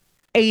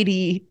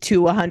 $80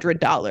 to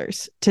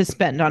 $100 to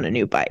spend on a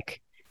new bike.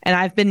 And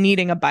I've been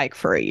needing a bike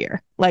for a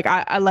year. Like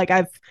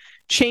I've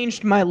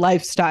changed my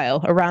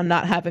lifestyle around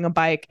not having a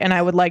bike, and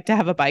I would like to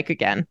have a bike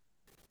again.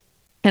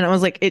 And I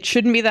was like, it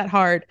shouldn't be that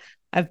hard.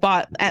 I've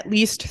bought at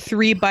least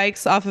 3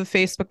 bikes off of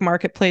Facebook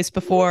Marketplace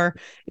before.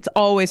 It's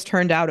always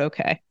turned out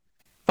okay.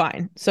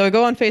 Fine. So I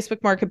go on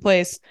Facebook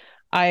Marketplace.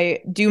 I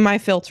do my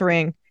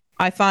filtering.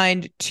 I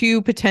find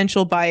 2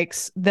 potential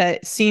bikes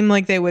that seem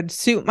like they would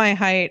suit my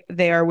height.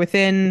 They are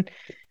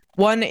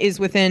one is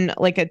within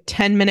like a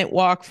 10-minute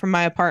walk from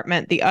my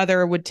apartment. The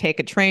other would take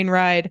a train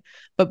ride,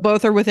 but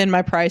both are within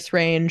my price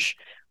range.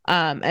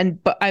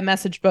 But I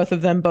messaged both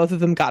of them. Both of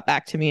them got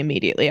back to me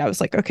immediately. I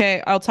was like,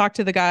 okay, I'll talk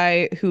to the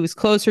guy who's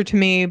closer to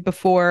me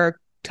before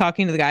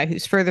talking to the guy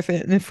who's further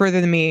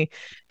than me,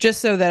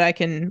 just so that I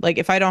can, like,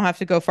 if I don't have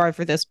to go far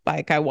for this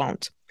bike, I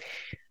won't.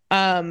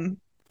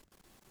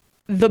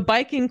 The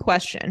bike in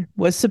question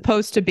was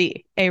supposed to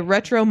be a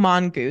retro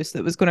mongoose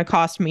that was going to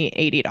cost me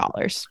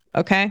 $80.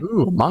 Okay.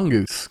 Ooh,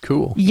 mongoose.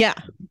 Cool. Yeah.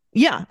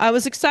 Yeah. I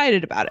was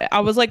excited about it.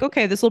 I was like,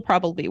 okay, this will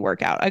probably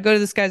work out. I go to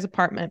this guy's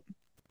apartment.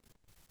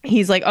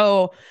 He's like,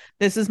 oh,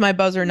 this is my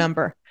buzzer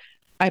number.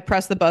 I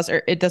press the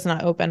buzzer. It does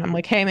not open. I'm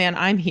like, hey, man,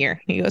 I'm here.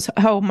 He goes,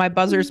 oh, my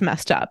buzzer's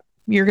messed up.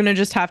 You're going to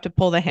just have to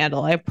pull the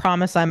handle. I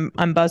promise I'm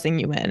buzzing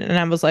you in. And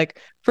I was like,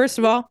 first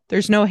of all,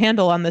 there's no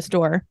handle on this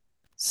door.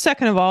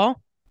 Second of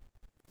all,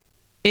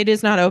 it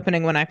is not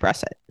opening when I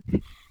press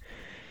it.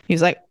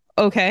 He's like,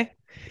 okay.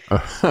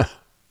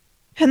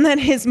 And then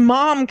his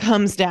mom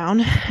comes down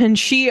and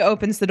she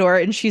opens the door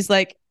and she's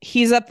like,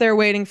 he's up there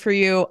waiting for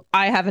you.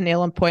 I have a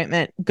nail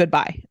appointment.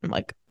 Goodbye. I'm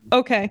like,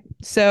 okay.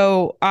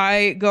 So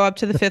I go up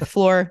to the 5th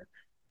floor,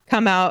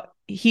 come out.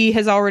 He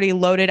has already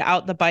loaded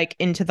out the bike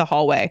into the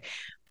hallway.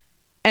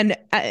 And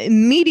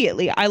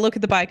immediately I look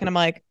at the bike and I'm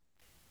like,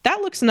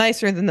 that looks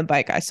nicer than the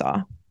bike I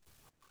saw.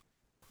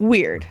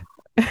 Weird.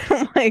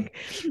 I'm like,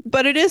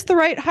 but it is the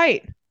right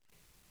height.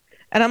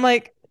 And I'm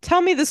like,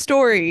 tell me the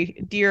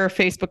story, dear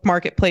Facebook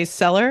Marketplace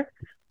seller,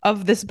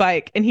 of this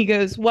bike. And he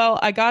goes, well,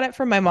 I got it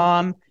from my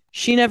mom.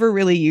 She never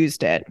really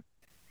used it.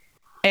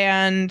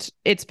 And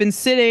it's been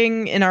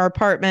sitting in our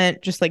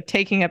apartment, just like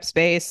taking up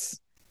space.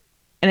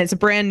 And it's a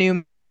brand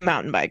new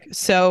mountain bike.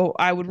 So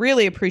I would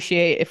really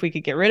appreciate if we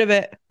could get rid of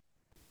it.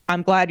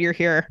 I'm glad you're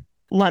here.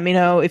 Let me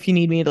know if you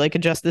need me to like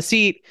adjust the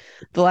seat.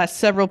 The last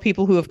several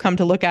people who have come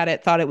to look at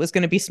it thought it was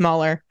going to be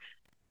smaller.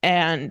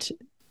 And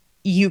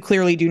you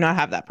clearly do not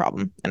have that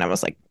problem. And I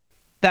was like,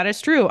 that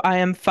is true. I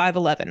am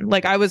 5'11".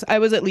 Like I was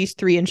at least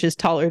 3 inches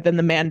taller than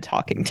the man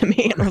talking to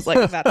me. And I was like,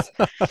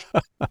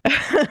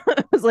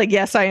 I was like,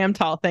 yes, I am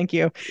tall. Thank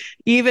you.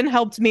 He even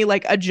helped me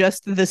like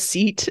adjust the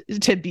seat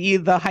to be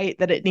the height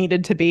that it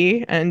needed to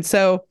be. And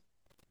so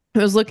I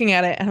was looking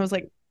at it and I was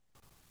like,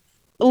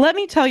 let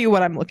me tell you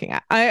what I'm looking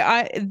at.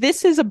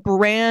 This is a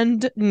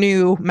brand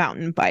new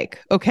mountain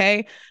bike.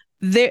 Okay.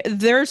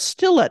 There's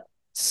still a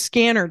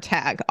scanner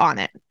tag on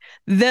it.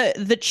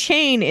 The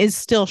chain is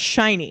still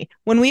shiny.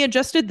 When we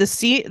adjusted the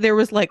seat, there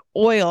was like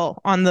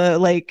oil on the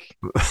like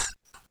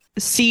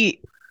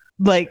seat.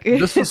 Like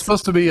this was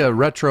supposed to be a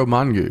retro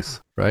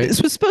mongoose, right?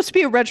 This was supposed to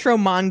be a retro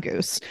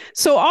mongoose.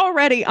 So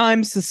already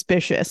I'm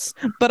suspicious,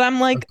 but I'm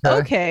like,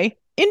 okay,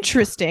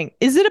 interesting.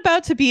 Is it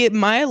about to be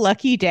my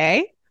lucky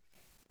day?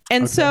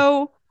 And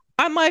so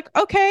I'm like,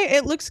 okay,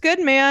 it looks good,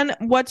 man.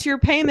 What's your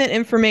payment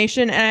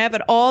information? And I have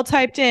it all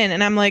typed in.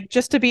 And I'm like,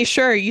 just to be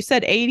sure, you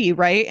said 80,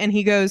 right? And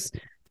he goes,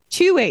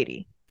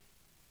 280.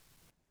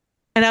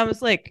 And I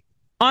was like,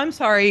 I'm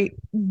sorry,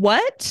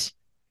 what?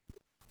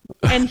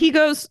 And he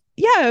goes,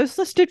 yeah, it was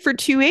listed for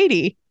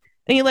 280.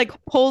 And he like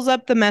pulls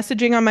up the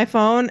messaging on my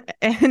phone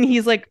and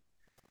he's like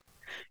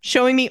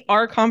showing me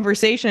our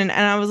conversation.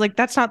 And I was like,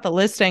 that's not the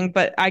listing,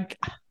 but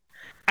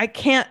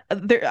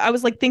I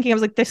was like thinking, I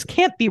was like, this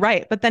can't be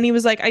right. But then he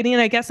was like, I mean,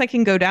 I guess I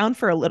can go down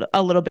for a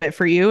little bit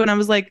for you. And I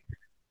was like,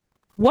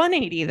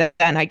 180 then,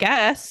 I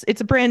guess.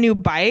 It's a brand new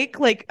bike,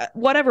 like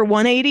whatever,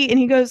 180. And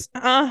he goes,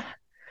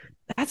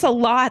 that's a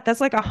lot.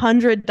 That's like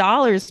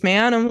 $100,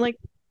 man. I'm like,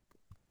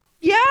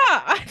 yeah,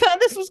 I thought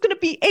this was gonna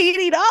be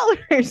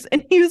 $80.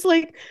 And he was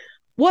like,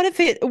 what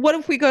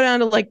if we go down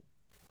to like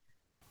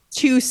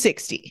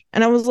 260?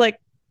 And I was like,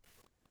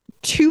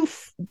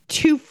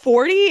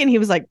 240? And he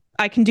was like,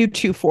 I can do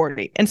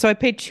 240. And so I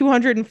paid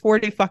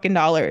 $240 fucking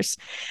dollars.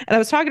 And I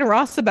was talking to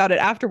Ross about it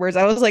afterwards.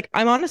 I was like,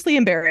 I'm honestly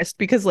embarrassed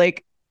because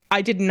like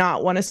I did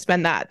not want to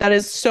spend that. That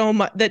is so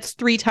much. That's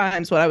 3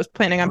 times what I was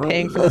planning on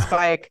paying for this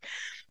bike.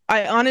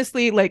 I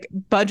honestly, like,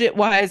 budget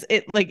wise,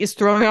 it like is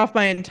throwing off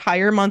my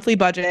entire monthly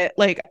budget.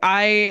 Like,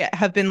 I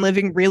have been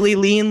living really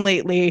lean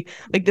lately.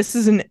 Like, this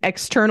is an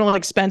external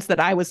expense that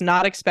I was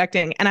not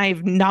expecting, and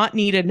I've not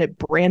needed a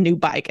brand new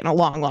bike in a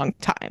long, long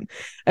time.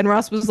 And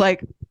Ross was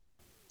like,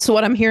 so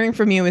what I'm hearing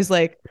from you is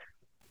like,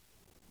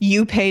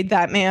 you paid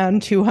that man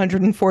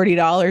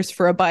 $240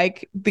 for a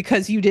bike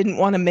because you didn't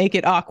want to make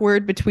it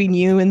awkward between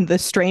you and the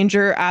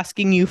stranger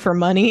asking you for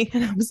money.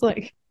 And I was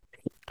like,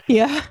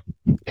 yeah.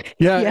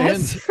 Yeah.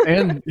 Yes.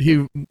 and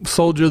he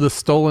sold you the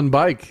stolen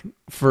bike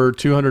for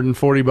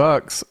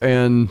 $240.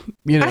 And,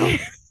 you know,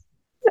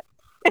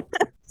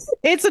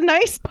 it's a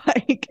nice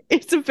bike.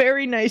 It's a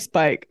very nice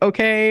bike.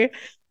 Okay.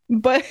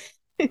 But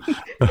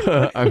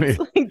I mean, it's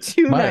like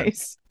too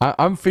nice.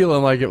 I'm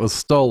feeling like it was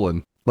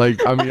stolen.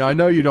 Like, I mean, I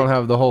know you don't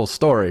have the whole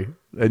story,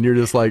 and you're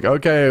just like,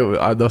 okay,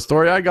 the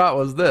story I got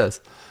was this,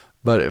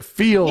 but it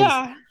feels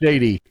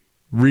shady,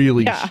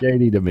 really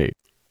shady to me.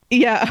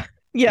 Yeah.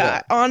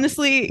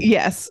 Honestly,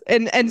 yes.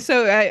 And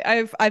so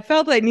I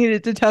felt I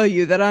needed to tell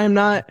you that I'm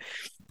not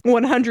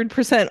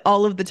 100%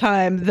 all of the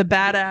time the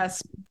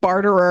badass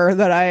barterer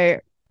that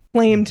I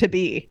claim to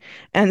be.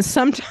 And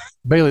sometimes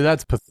Bailey,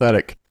 that's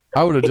pathetic.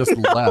 I would have just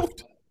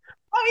left.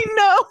 I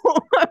know.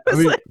 I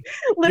was like,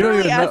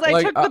 literally, as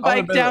I took the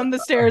bike down the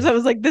stairs, I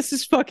was like, this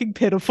is fucking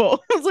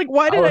pitiful. I was like,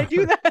 why did I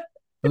do that?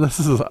 This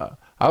is, it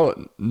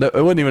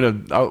wasn't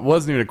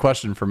even a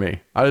question for me.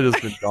 I'd have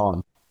just been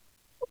gone.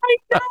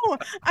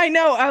 I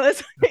know. I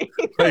was like,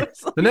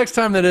 the next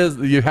time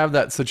you have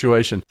that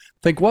situation,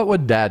 think, what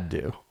would Dad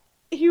do?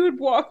 He would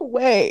walk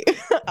away.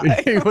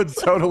 He would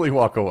totally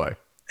walk away.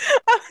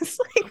 I was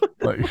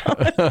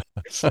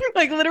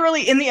like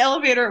literally in the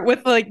elevator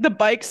with like the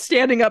bike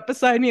standing up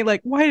beside me.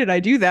 Like, why did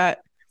I do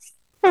that?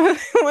 What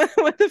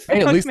the fuck,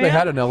 hey, at least man? they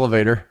had an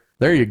elevator.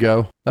 There you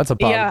go. That's a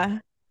positive.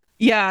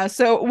 Yeah.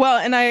 So, well,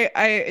 and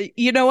I,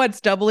 you know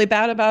what's doubly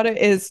bad about it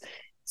is,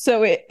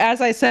 so as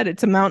I said,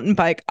 it's a mountain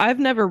bike. I've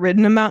never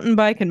ridden a mountain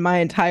bike in my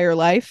entire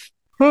life.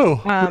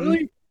 Oh,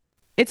 really?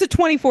 It's a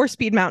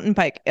 24-speed mountain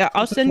bike.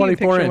 I'll send you a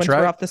picture once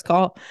we're off this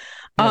call.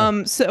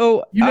 Yeah.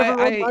 So you never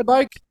rode my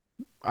bike?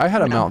 I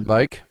had a mountain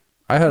bike.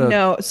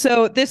 No.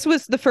 So this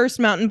was the first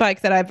mountain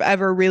bike that I've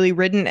ever really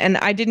ridden. And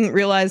I didn't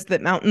realize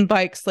that mountain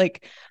bikes,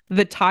 like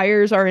the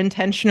tires are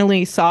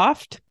intentionally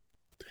soft.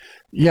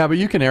 Yeah, but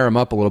you can air them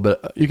up a little bit.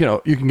 You can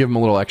give them a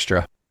little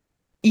extra.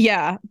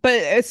 Yeah.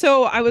 But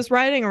so I was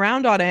riding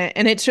around on it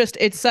and it's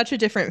such a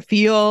different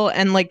feel.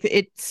 And like,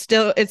 it's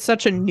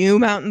such a new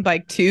mountain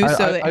bike too.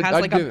 So it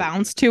has like a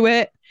bounce to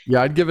it.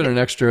 Yeah, I'd give it an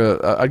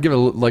extra. I'd give it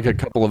like a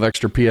couple of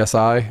extra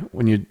PSI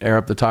when you air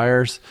up the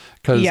tires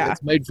because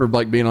it's made for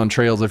like being on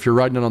trails. If you're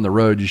riding it on the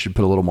road, you should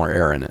put a little more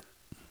air in it.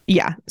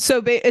 Yeah. So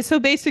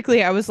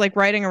basically, I was like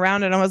riding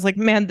around and I was like,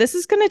 man, this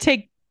is gonna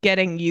take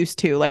getting used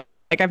to. Like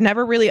I've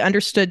never really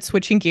understood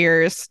switching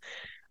gears.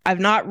 I've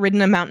not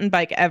ridden a mountain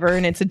bike ever,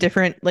 and it's a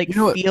different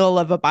feel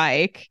of a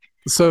bike.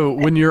 So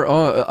when you're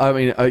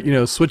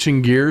on,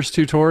 switching gears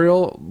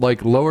tutorial,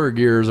 like lower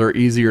gears are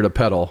easier to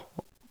pedal.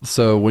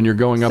 So when you're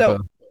going up a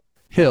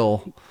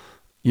hill,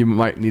 you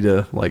might need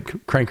to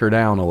like crank her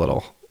down a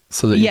little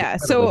so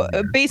that so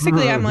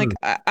basically I'm like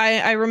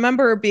I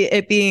remember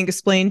it being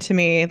explained to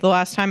me the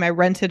last time I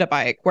rented a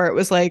bike where it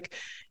was like,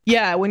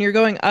 when you're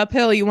going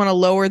uphill you want to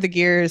lower the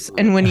gears,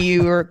 and when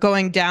you are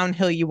going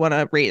downhill you want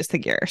to raise the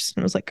gears.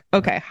 And I was like,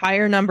 okay,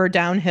 higher number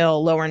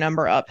downhill, lower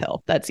number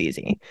uphill, that's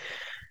easy.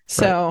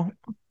 So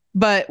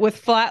but with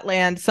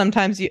flatland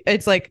sometimes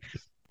it's like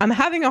I'm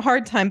having a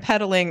hard time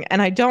pedaling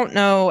and I don't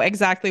know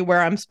exactly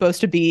where I'm supposed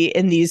to be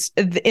in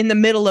the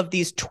middle of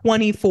these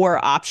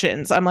 24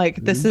 options. I'm like,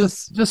 this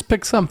is just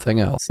pick something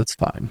else. It's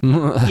fine.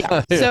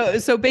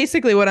 So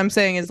basically what I'm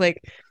saying is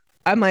like,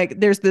 I'm like,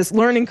 there's this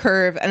learning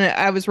curve, and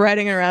I was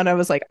riding around. I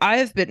was like,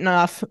 I've bitten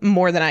off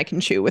more than I can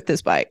chew with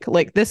this bike.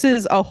 Like, this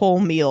is a whole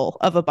meal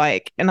of a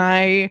bike. And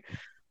I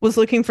was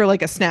looking for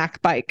like a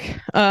snack bike.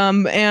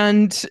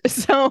 And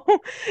so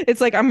it's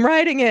like I'm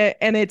riding it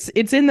and it's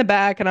in the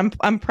back, and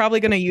I'm probably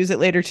going to use it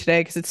later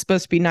today because it's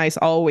supposed to be nice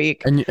all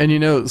week.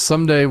 And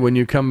someday when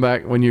you come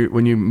back, when you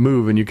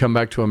move and you come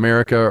back to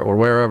America or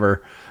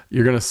wherever,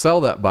 you're going to sell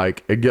that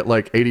bike and get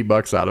like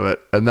 $80 out of it.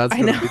 And that's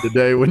going to be the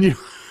day when you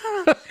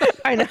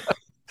I know.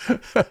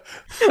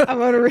 I'm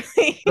gonna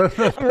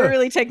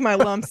really take my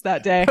lumps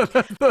that day.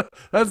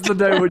 That's the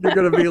day when you're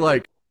gonna be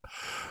like,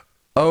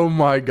 Oh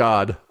my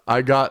God.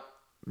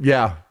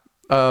 Yeah.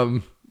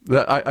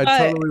 That I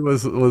totally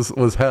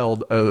was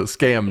held,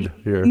 scammed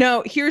here.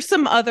 No, here's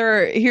some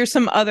other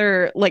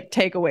like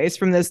takeaways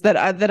from this that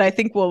I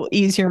think will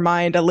ease your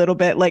mind a little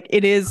bit. Like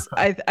it is,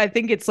 I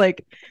think it's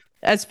like,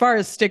 as far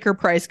as sticker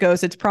price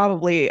goes, it's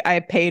probably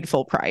I paid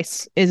full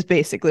price is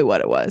basically what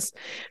it was,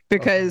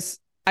 because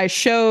I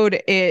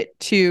showed it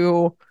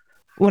to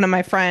one of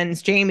my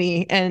friends,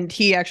 Jamie, and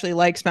he actually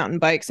likes mountain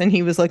bikes, and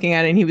he was looking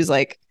at it and he was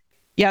like,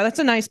 "Yeah, that's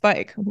a nice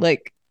bike.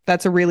 Like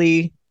that's a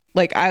really."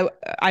 Like, I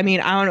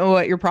mean, I don't know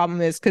what your problem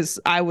is because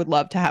I would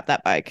love to have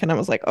that bike. And I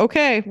was like,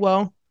 okay,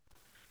 well,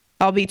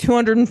 I'll be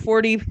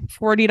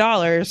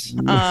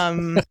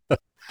 $240.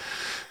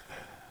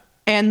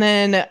 And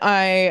then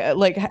I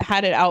like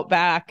had it out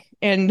back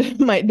and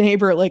my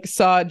neighbor like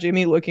saw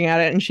Jimmy looking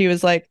at it and she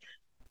was like,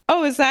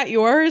 oh, is that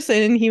yours?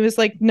 And he was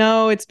like,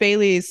 no, it's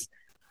Bailey's.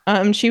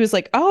 She was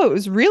like, oh, it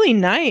was really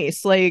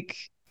nice. Like,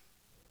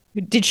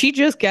 did she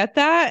just get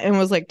that and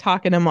was like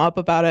talking him up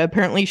about it?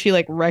 Apparently she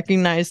like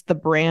recognized the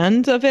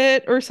brand of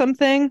it or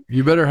something.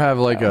 You better have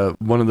like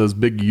one of those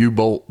big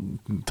U-bolt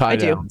tie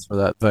downs for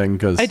that thing,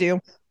 because I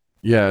do.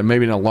 Yeah,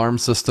 maybe an alarm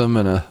system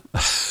and a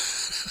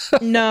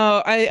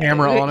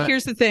camera on it.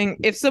 Here's the thing: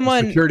 if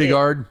someone security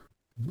guard,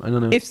 I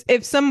don't know.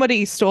 If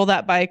somebody stole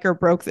that bike or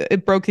broke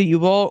the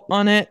U-bolt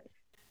on it,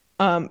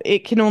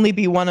 it can only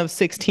be one of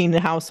 16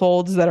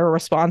 households that are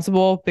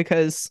responsible,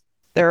 because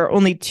there are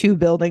only 2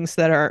 buildings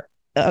that are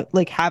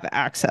like have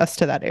access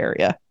to that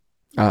area.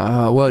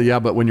 Well, yeah,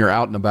 but when you're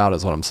out and about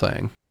is what I'm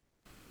saying.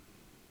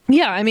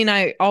 Yeah, I mean,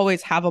 I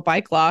always have a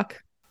bike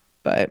lock,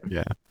 but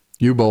yeah,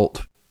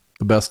 U-bolt,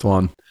 the best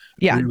one.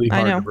 Yeah, really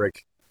hard I know. to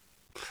break.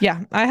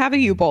 Yeah, I have a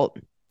U-bolt.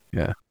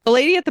 Yeah. The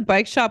lady at the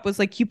bike shop was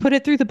like, you put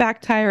it through the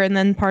back tire and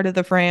then part of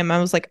the frame. I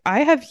was like,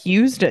 I have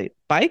used a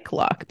bike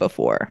lock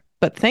before,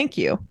 but thank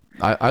you.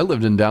 I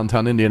lived in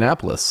downtown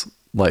Indianapolis.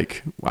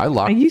 Like,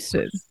 I used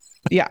it.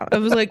 Yeah, I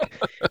was like,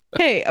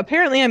 hey,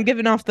 apparently I'm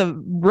giving off the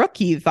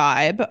rookie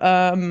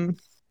vibe.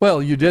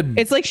 Well, you did.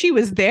 It's like she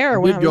was there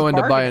when I was go in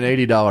to buy an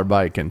 $80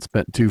 bike and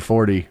spent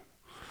 $240.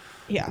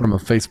 Yeah. From a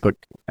Facebook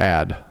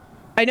ad.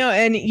 I know,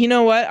 and you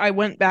know what? I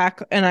went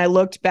back and I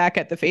looked back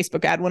at the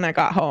Facebook ad when I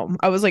got home.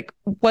 I was like,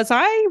 was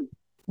I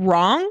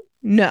wrong?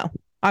 No,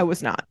 I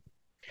was not.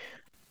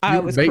 I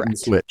was bait correct. And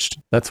switched.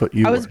 That's what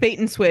you. I was bait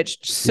and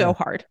switched so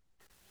hard.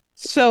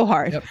 So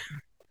hard. Yep.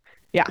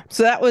 Yeah.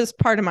 So that was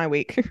part of my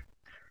week.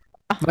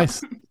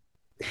 Nice.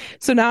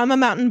 So now I'm a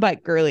mountain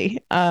bike girly.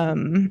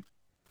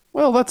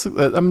 Well, that's. I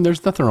mean,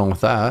 there's nothing wrong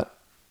with that.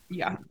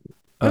 Yeah.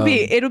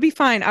 It'll be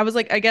fine. I was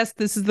like, I guess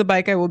this is the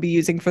bike I will be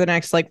using for the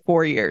next like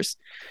 4 years.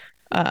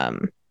 Well,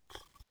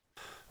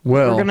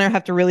 we're gonna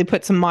have to really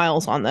put some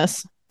miles on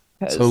this.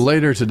 So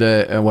later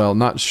today, well,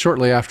 not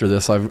shortly after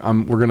this, we're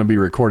gonna be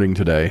recording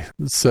today.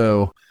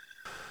 So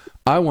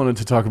I wanted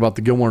to talk about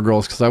the Gilmore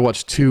Girls because I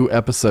watched 2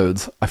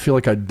 episodes. I feel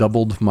like I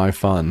doubled my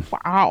fun.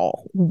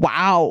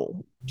 Wow.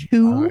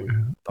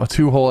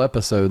 2 whole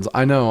episodes.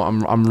 I know.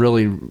 I'm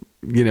really,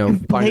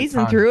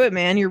 blazing through it,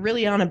 man. You're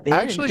really on a binge.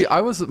 Actually,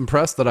 I was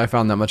impressed that I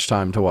found that much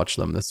time to watch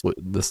them. This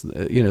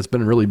it's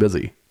been really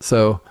busy.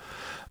 So,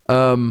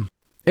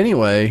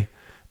 anyway,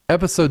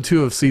 episode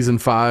 2 of season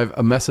 5,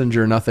 A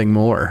Messenger, Nothing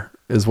More,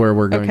 is where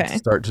we're going to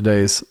start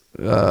today's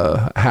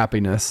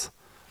happiness.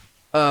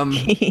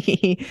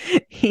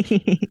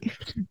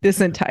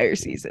 This entire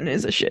season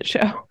is a shit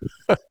show.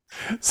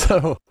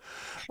 So,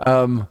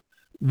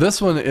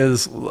 this one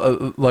is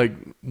like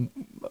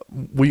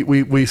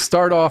we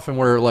start off and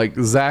we're like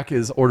Zach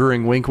is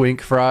ordering wink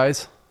wink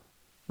fries,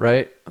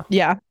 right?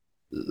 Yeah.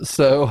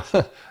 So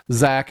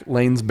Zach,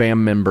 Lane's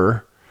band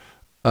member,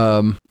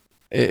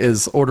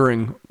 is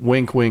ordering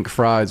wink wink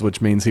fries,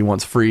 which means he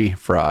wants free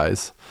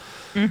fries.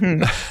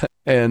 Mm-hmm.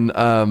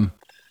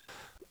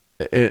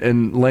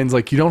 And Lane's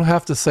like, you don't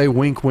have to say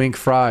wink wink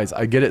fries.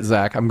 I get it,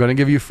 Zach. I'm going to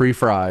give you free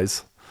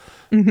fries.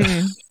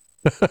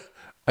 Mm-hmm.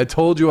 I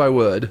told you I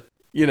would.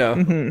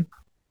 Mm-hmm.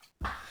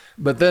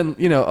 But then,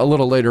 a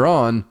little later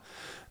on,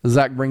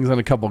 Zach brings in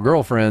a couple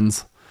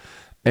girlfriends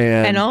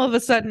and all of a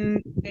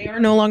sudden they are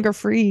no longer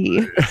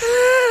free.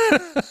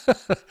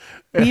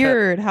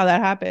 Weird how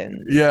that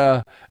happens.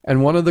 Yeah.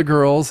 And one of the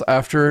girls,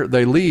 after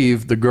they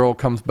leave, the girl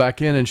comes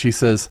back in and she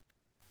says,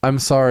 I'm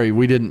sorry,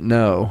 we didn't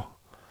know.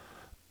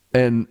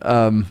 And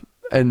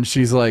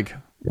she's like,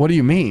 what do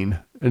you mean?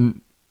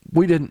 And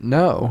we didn't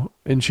know.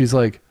 And she's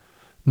like,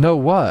 know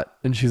what?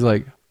 And she's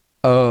like,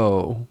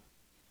 oh,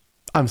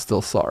 I'm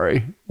still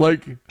sorry.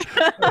 Like,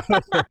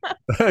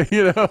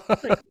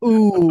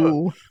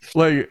 ooh,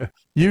 like,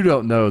 you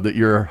don't know that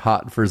you're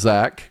hot for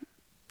Zach.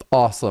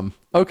 Awesome.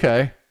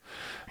 Okay.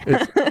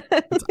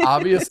 It's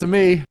obvious to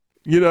me,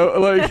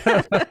 like,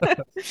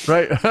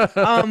 right.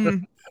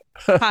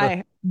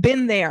 Hi,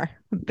 been there.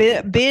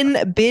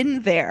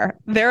 Been there.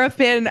 There have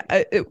been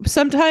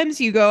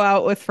sometimes you go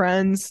out with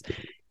friends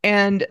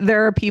and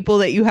there are people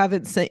that you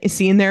haven't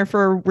seen there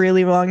for a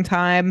really long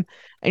time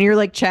and you're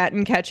like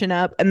chatting, catching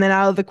up, and then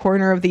out of the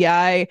corner of the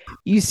eye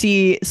you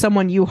see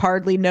someone you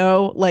hardly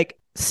know like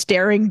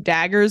staring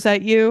daggers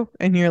at you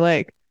and you're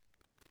like,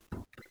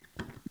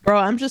 Bro,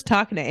 I'm just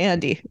talking to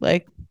Andy.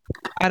 Like,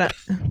 I don't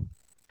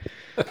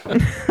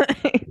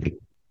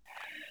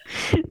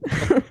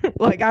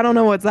like I don't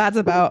know what that's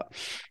about.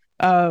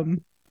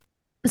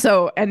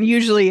 So, and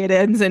usually it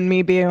ends in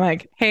me being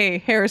like, "Hey,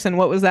 Harrison,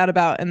 what was that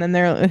about?" And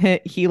then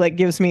he like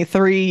gives me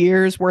 3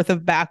 years worth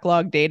of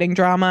backlog dating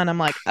drama, and I'm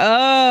like,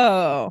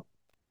 "Oh,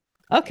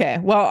 okay.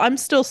 Well, I'm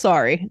still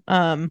sorry."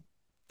 I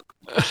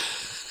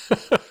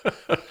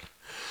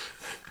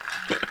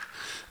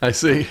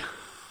see.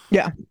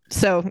 Yeah.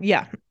 So,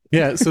 yeah.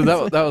 Yeah, so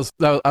that was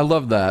I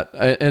love that.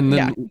 And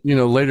then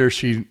later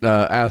she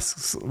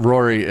asks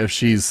Rory if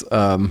she's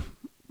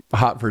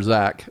hot for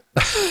Zach.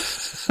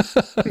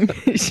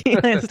 she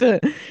has to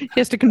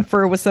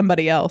confer with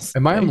somebody else.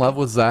 Am I in love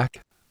with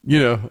Zach?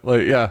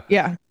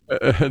 Yeah.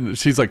 And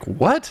she's like,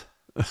 what?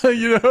 So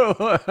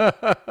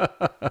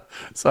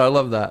I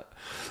love that.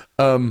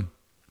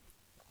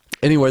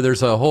 Anyway,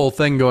 there's a whole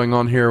thing going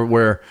on here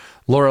where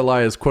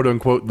Lorelai is quote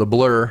unquote the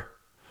blur.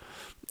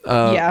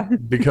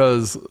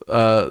 Because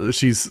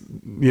she's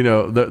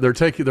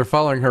they're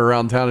following her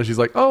around town, and she's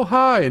like, oh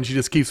hi, and she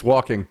just keeps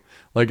walking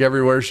like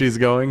everywhere she's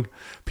going.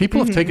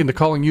 People have taken to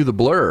calling you the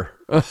blur.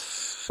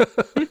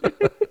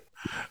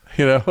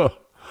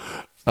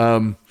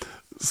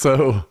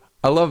 So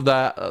I love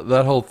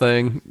that whole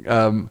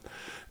thing.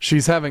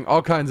 She's having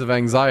all kinds of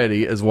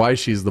anxiety is why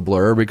she's the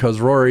blur, because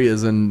Rory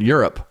is in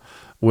Europe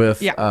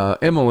with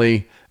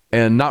Emily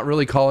and not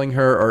really calling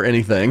her or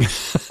anything.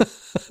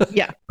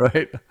 Yeah.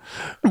 Right.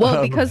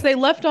 Well, because they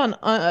left on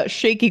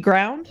shaky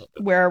ground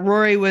where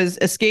Rory was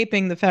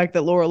escaping the fact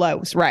that Lorelai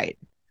was right.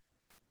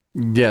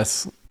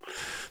 Yes.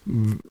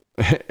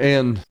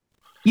 And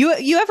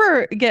you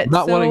ever get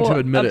not so wanting to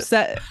admit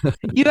upset?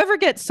 You ever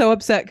get so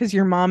upset because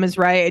your mom is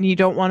right and you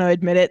don't want to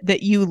admit it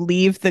that you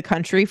leave the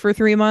country for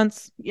 3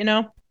 months,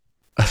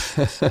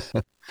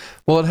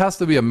 Well, it has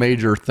to be a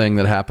major thing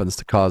that happens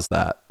to cause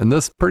that. And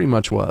this pretty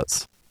much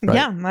was. Right?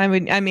 Yeah,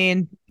 I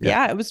mean,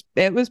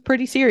 it was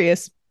pretty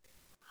serious.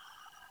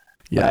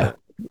 Yeah.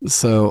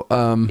 So,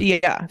 I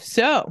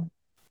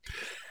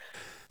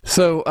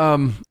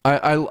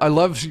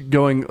love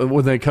going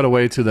when they cut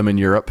away to them in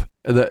Europe.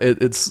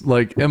 It's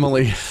like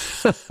Emily.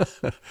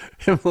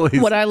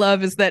 What I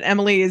love is that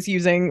Emily is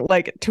using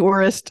like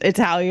tourist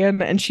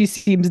Italian, and she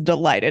seems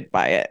delighted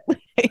by it.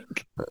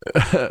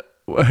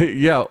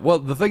 Yeah, well,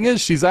 the thing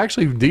is, she's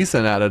actually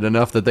decent at it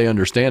enough that they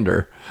understand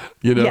her,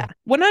 Yeah,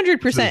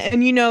 100%.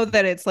 And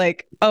that it's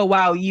like, oh,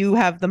 wow, you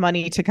have the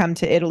money to come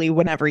to Italy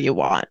whenever you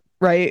want,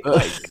 right?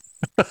 Like,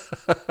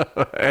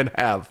 and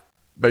have,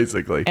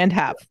 basically. And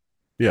have.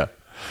 Yeah.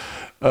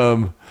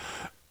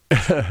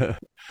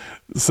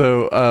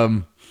 So,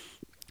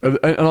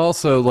 and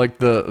also, like,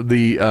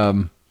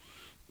 the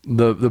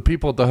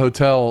people at the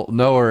hotel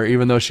know her,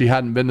 even though she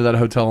hadn't been to that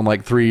hotel in,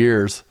 like, 3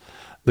 years.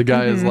 The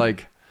guy is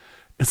like,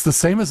 it's the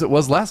same as it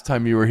was last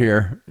time you were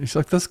here. She's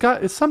like,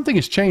 something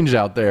has changed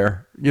out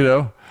there,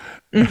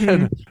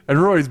 and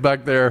Rory's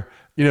back there,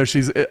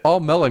 she's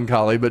all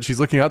melancholy, but she's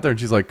looking out there and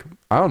she's like,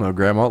 I don't know,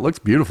 Grandma, it looks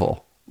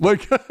beautiful.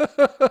 Like,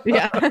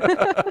 yeah,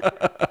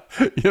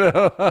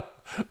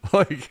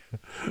 like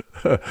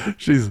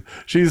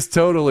she's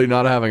totally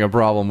not having a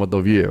problem with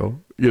the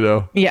view,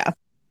 Yeah.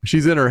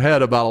 She's in her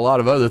head about a lot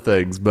of other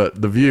things, but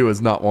the view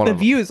is not one of them.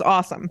 The view is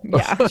awesome.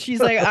 Yeah.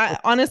 She's like,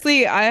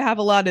 honestly, I have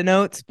a lot of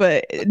notes,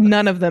 but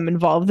none of them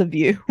involve the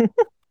view.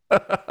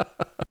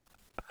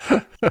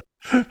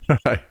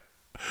 Right.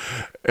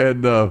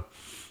 And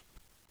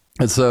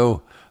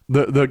so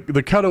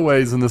the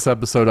cutaways in this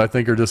episode, I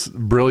think, are just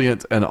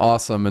brilliant and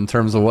awesome in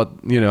terms of what,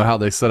 how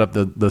they set up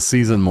the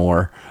season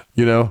more,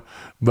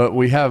 but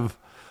we have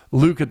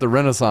Luke at the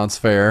Renaissance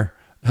Fair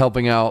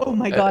helping out. Oh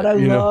my God, I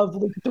love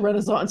Luke at the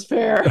Renaissance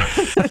Fair.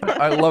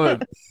 I love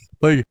it.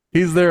 Like,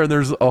 he's there and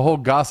there's a whole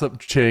gossip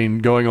chain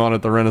going on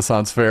at the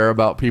Renaissance Fair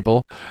about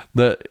people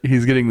that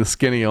he's getting the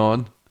skinny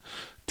on.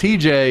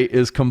 TJ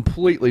is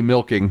completely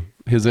milking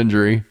his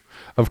injury,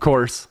 of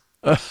course.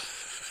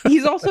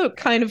 He's also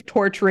kind of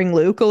torturing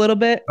Luke a little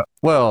bit.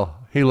 Well,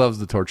 he loves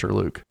to torture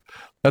Luke.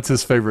 That's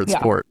his favorite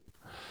sport.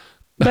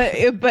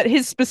 But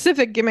his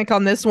specific gimmick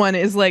on this one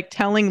is like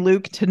telling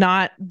Luke to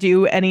not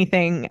do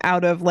anything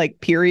out of like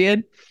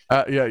period.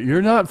 Yeah,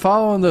 you're not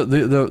following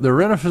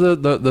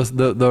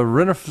the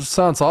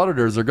Renaissance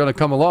auditors are going to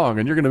come along,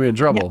 and you're going to be in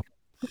trouble.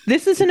 Yeah.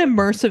 This is an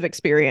immersive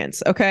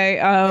experience, okay?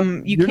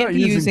 You can't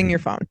be using your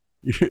phone,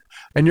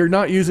 and you're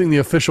not using the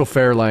official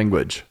fair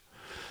language,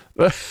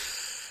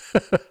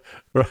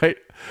 right?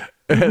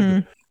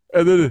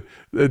 And then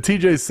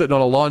TJ's sitting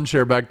on a lawn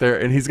chair back there,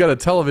 and he's got a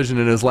television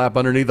in his lap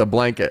underneath a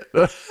blanket.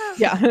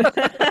 Yeah.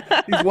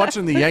 He's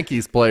watching the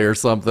Yankees play or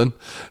something.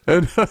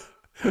 And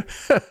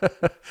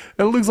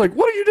Luke's like,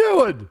 what are you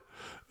doing?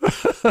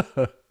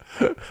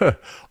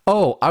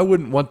 Oh, I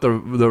wouldn't want the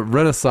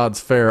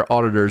Renaissance Fair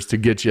auditors to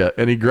get you.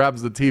 And he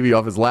grabs the TV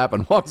off his lap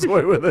and walks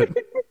away with it.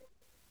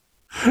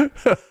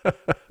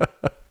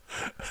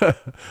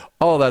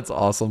 Oh, that's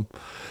awesome.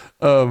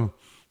 And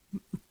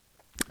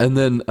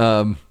then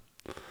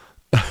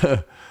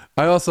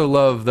I also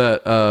love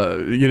that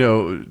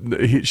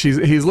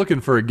he's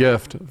looking for a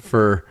gift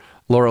for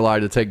Lorelai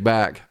to take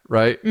back,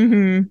 right?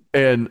 Mm-hmm.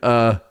 And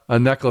a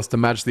necklace to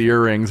match the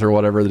earrings or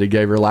whatever that he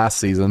gave her last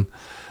season.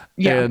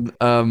 Yeah.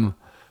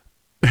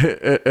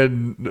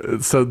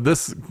 And so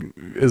this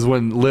is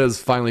when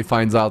Liz finally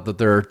finds out that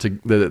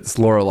that it's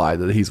Lorelai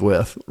that he's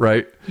with,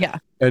 right? Yeah.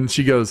 And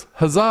she goes,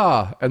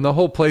 "Huzzah!" And the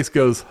whole place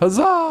goes,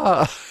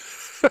 "Huzzah!"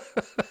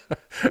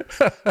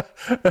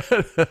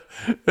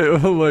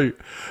 I'm like,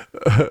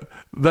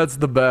 that's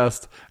the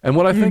best. And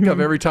what I think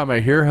of every time I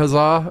hear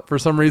 "Huzzah" for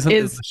some reason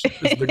is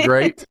The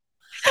Great.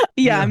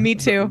 Yeah, me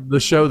too. The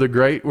show The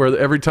Great, where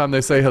every time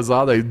they say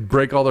 "Huzzah," they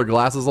break all their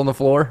glasses on the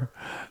floor.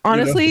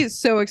 Honestly,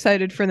 so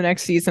excited for the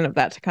next season of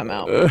that to come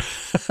out.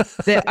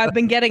 I've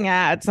been getting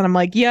ads, and I'm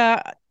like,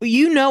 yeah,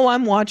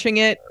 I'm watching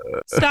it.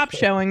 Stop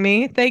showing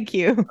me. Thank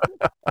you.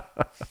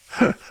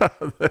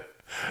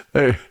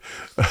 Hey,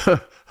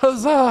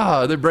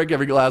 huzzah! They break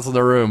every glass in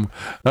the room.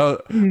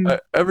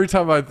 Every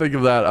time I think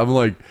of that, I'm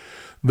like,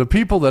 the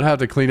people that have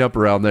to clean up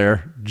around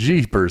there,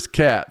 jeepers,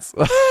 cats.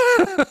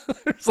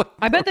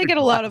 I bet they get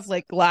a lot of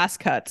like glass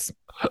cuts.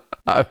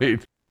 I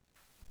mean,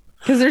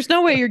 because there's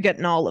no way you're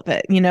getting all of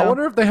it, I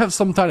wonder if they have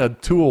some kind of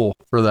tool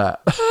for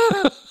that.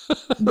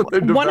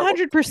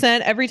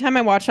 100%. Every time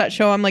I watch that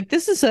show, I'm like,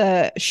 this is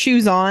a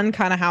shoes on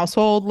kind of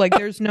household. Like,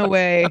 there's no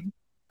way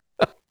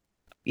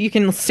you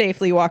can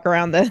safely walk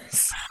around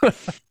this.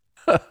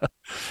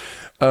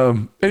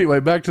 Anyway,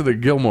 back to the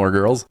Gilmore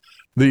Girls.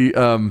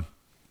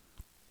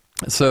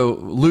 So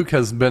Luke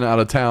has been out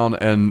of town,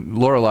 and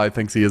Lorelai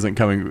thinks he isn't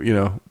coming.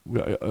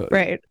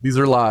 Right? These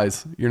are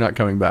lies. You're not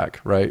coming back,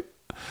 right?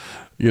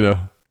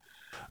 You're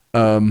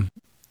going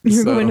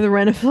to the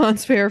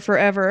Renaissance Fair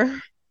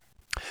forever.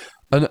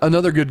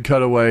 Another good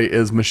cutaway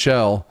is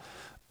Michelle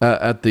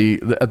at the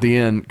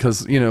end,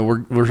 because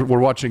we're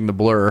watching The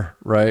Blur,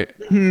 right?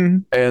 Mm-hmm.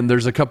 And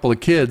there's a couple of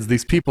kids.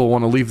 These people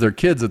want to leave their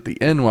kids at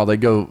the end while they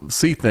go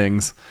see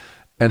things,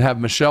 and have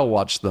Michelle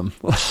watch them.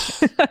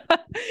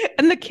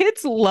 And the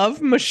kids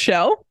love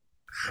Michelle.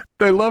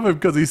 They love him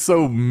because he's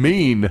so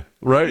mean,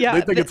 right? Yeah,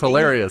 they think it's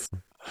hilarious.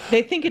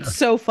 They think it's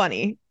so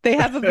funny. They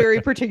have a very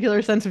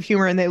particular sense of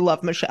humor, and they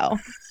love Michelle.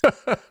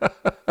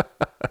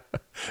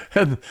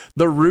 And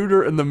the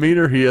ruder and the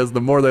meaner he is,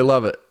 the more they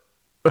love it.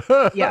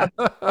 Yeah.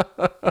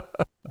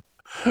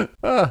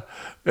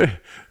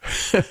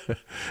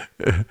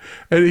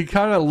 And he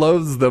kind of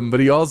loathes them,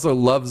 but he also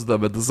loves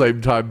them at the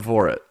same time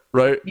for it,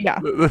 right? Yeah.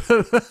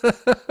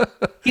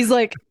 He's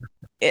like,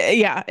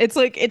 yeah, it's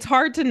like, it's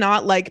hard to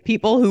not like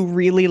people who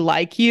really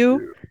like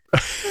you.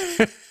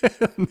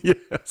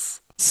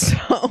 Yes.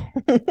 So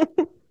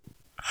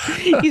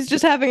he's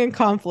just having a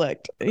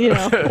conflict,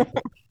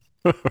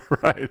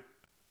 Right.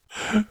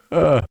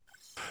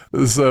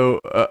 So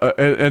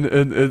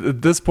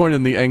at this point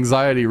in the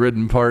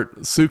anxiety-ridden part,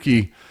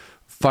 Suki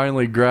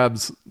finally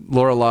grabs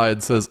Lorelai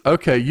and says,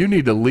 "Okay, you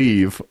need to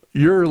leave.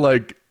 You're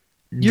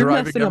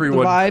driving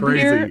everyone crazy."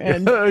 Here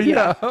and,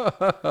 yeah.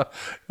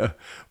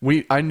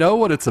 I know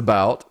what it's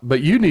about,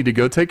 but you need to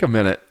go take a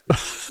minute.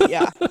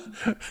 Yeah.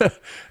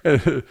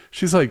 And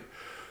she's like,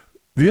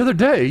 "The other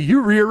day,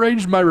 you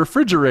rearranged my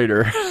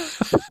refrigerator.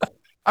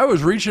 I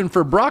was reaching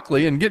for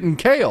broccoli and getting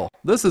kale.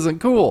 This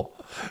isn't cool."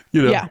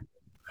 Yeah.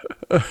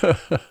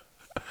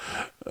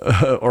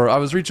 Or I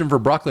was reaching for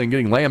broccoli and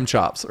getting lamb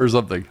chops or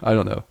something. I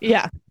don't know.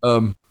 Yeah.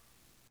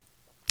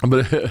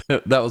 But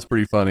that was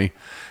pretty funny.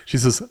 She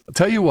says,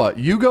 "Tell you what,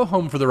 you go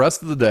home for the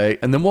rest of the day,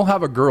 and then we'll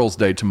have a girls'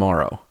 day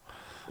tomorrow."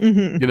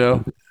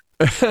 Mm-hmm.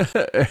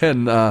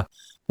 And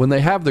when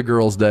they have the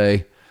girls'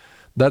 day,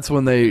 that's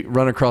when they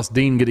run across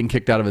Dean getting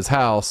kicked out of his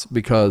house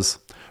because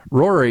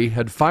Rory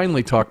had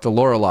finally talked to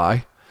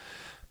Lorelai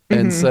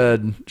and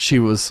said she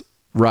was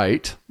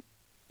right,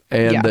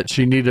 and that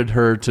she needed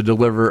her to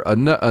deliver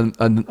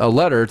a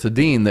letter to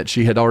Dean that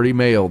she had already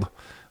mailed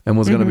and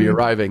was going to be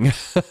arriving.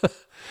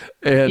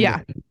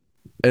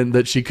 And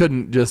that she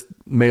couldn't just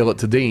mail it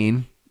to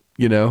Dean,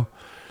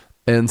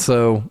 and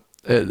so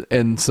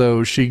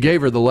she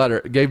gave Dean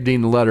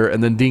the letter,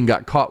 and then Dean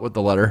got caught with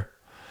the letter.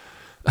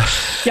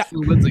 Yeah.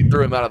 Lindsay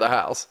threw him out of the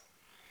house.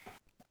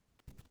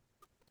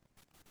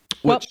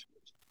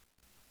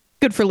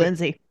 Good for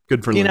Lindsay.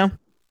 Good for Lindsay.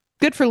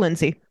 Good for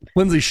Lindsay.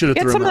 Lindsay should have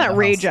Get thrown some him of out that of the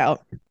rage house.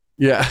 out.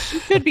 Yeah. She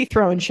should be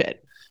throwing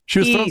shit. She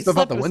was throwing stuff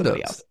out the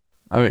windows.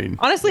 I mean,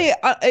 honestly,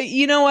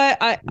 you know what?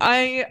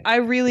 I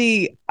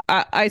really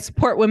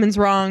support women's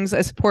wrongs.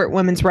 I support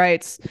women's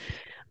rights.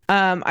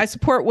 I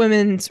support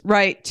women's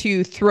right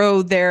to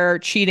throw their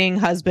cheating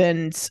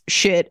husband's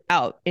shit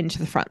out into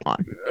the front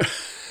lawn.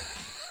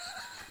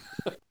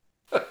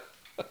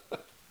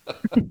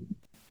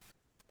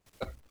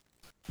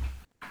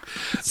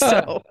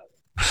 So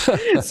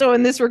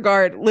in this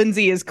regard,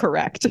 Lindsay is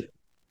correct.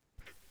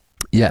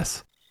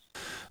 Yes,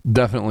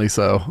 definitely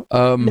so.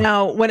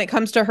 Now, when it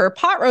comes to her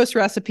pot roast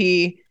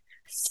recipe,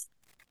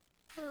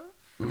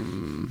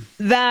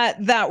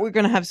 that we're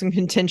going to have some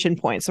contention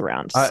points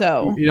around.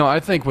 I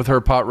think with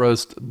her pot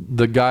roast,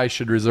 the guy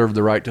should reserve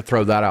the right to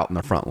throw that out in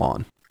the front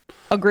lawn.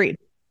 Agreed.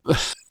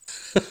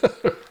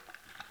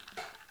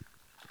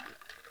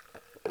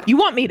 You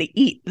want me to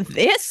eat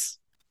this?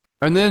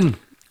 And then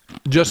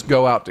just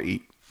go out to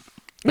eat.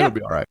 It'll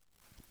be all right.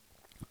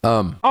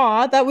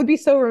 Aw, that would be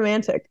so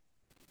romantic.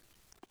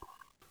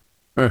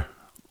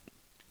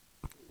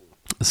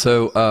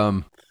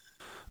 So,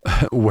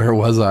 where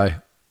was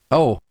I?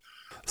 Oh,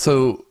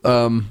 so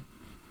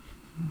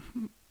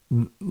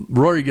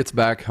Rory gets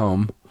back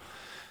home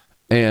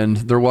and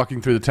they're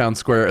walking through the town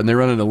square and they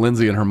run into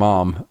Lindsay and her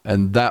mom,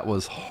 and that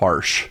was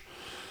harsh.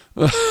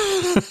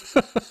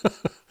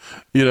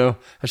 You know,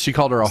 she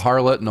called her a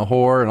harlot and a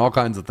whore and all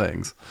kinds of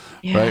things.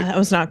 Yeah, right? That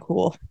was not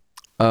cool.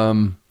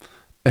 And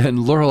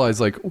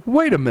Lorelai's like,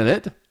 wait a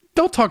minute,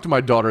 don't talk to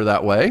my daughter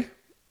that way.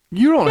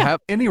 You don't have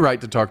any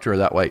right to talk to her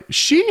that way.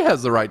 She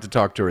has the right to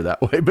talk to her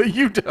that way, but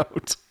you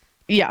don't.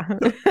 Yeah.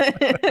 That's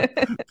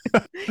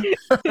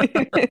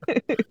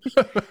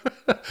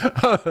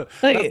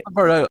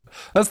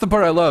the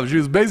part I love. She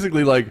was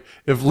basically like,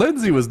 if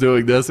Lindsay was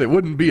doing this, it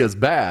wouldn't be as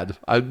bad.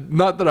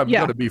 Not that I'm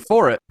going to be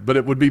for it, but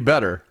it would be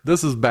better.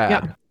 This is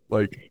bad.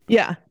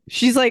 Yeah.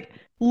 She's like,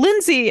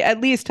 Lindsay at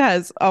least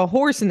has a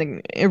horse in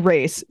the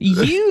race.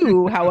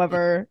 You,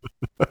 however,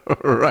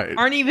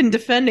 aren't even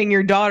defending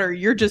your daughter.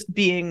 You're just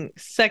being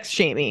sex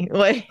shamey.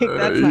 Like,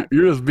 that's not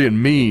you're just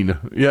being mean.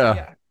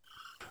 Yeah.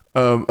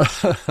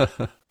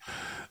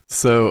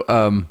 So,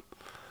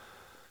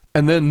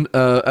 and then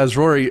as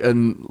Rory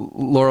and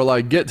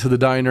Lorelai get to the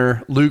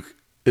diner, Luke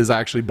is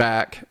actually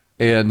back,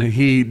 and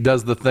he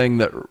does the thing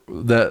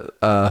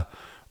that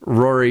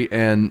Rory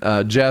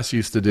and Jess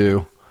used to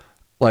do,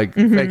 like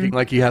faking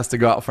like he has to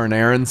go out for an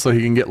errand so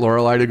he can get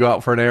Lorelai to go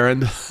out for an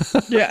errand.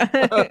 Yeah.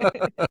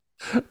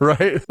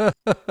 Right.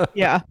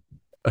 Yeah.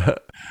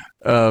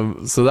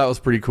 So that was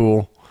pretty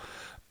cool.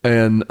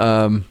 And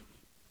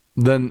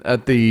then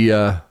at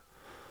the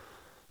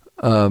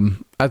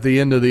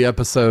end of the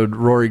episode,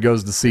 Rory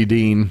goes to see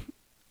Dean,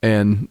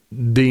 and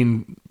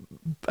Dean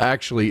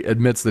actually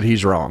admits that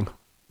he's wrong,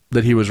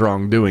 that he was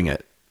wrong doing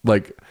it.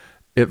 Like,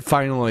 it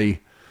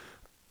finally,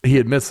 he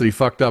admits that he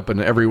fucked up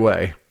in every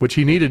way, which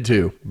he needed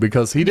to,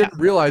 because he didn't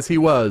realize he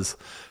was,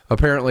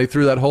 apparently,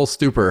 through that whole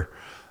stupor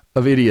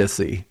of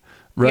idiocy,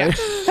 right?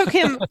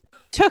 Yeah.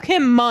 Took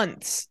him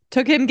months.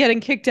 Took him getting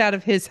kicked out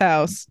of his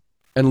house.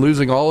 And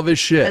losing all of his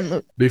shit.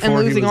 And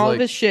losing all of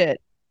his shit.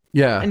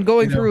 Yeah. And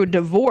going through a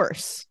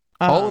divorce.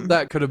 All of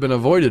that could have been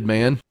avoided,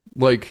 man.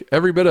 Like,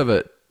 every bit of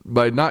it,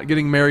 by not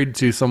getting married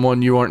to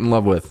someone you aren't in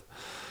love with.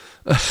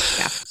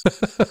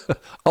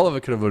 All of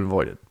it could have been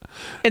avoided.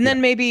 And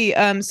then maybe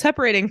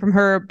separating from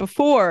her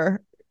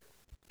before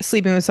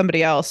sleeping with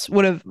somebody else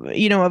would have,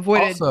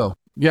 avoided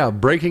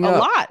breaking up a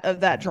lot of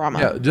that drama.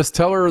 Yeah, just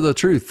tell her the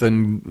truth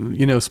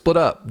and, split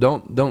up.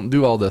 Don't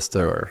do all this to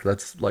her.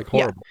 That's like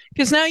horrible.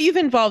 Because now you've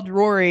involved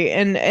Rory,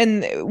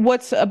 and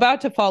what's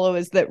about to follow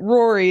is that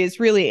Rory is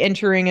really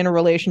entering in a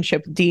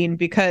relationship with Dean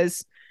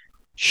because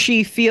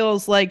she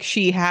feels like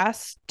she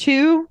has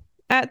to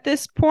at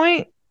this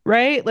point,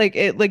 right? Like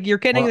you're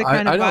getting the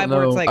kind of vibe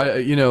where it's like,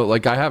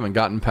 I haven't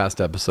gotten past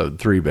episode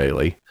 3,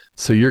 Bailey.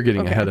 So you're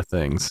getting ahead of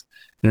things.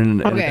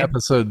 And in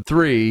episode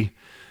 3,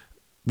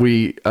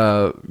 we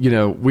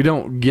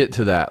don't get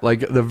to that. Like,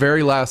 the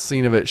very last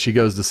scene of it, she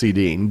goes to see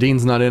Dean.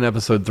 Dean's not in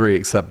episode 3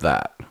 except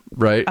that,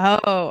 right?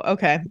 Oh,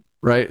 okay.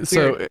 Right. Weird.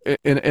 So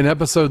in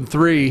episode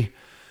 3,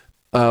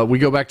 we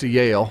go back to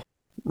Yale,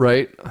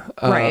 right?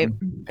 Right.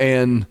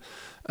 And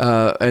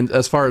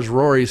as far as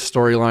Rory's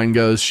storyline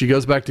goes, she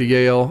goes back to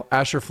Yale.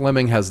 Asher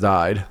Fleming has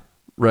died,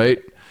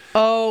 right?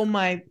 Oh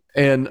my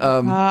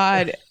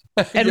God.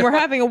 And we're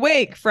having a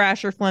wake for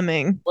Asher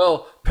Fleming.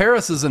 Well,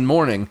 Paris is in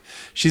mourning.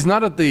 She's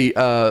not at the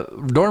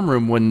dorm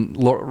room when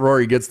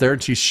Rory gets there,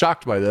 and she's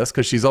shocked by this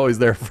because she's always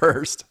there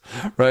first,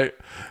 right?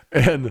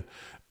 And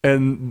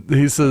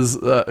he says,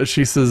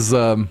 she says,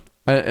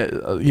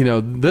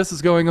 this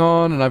is going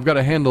on, and I've got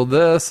to handle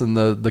this, and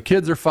the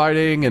kids are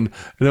fighting, and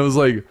it was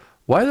like,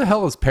 why the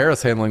hell is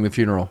Paris handling the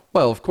funeral?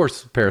 Well, of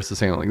course, Paris is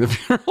handling the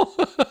funeral,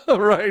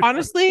 right?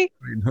 Honestly,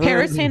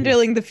 Paris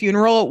handling the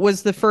funeral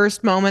was the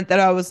first moment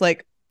that I was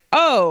like,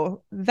 oh,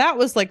 that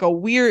was like a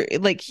weird,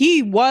 like,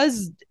 he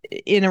was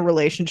in a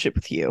relationship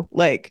with you.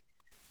 Like,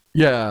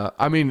 yeah,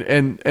 I mean,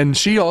 and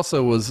she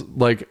also was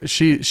like,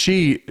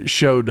 she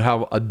showed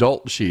how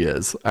adult she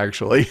is,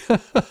 actually.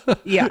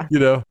 Yeah.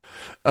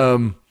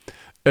 And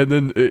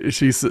then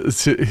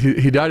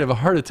he died of a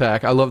heart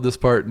attack. I love this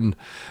part.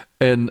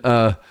 And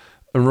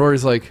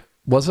Rory's like,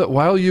 was it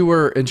while you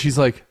were, and she's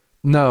like,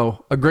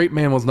 no, a great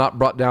man was not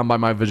brought down by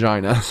my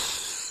vagina.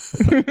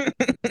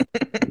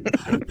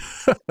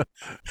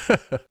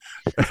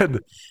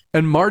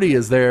 and Marty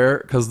is there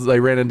because they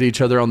ran into each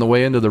other on the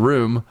way into the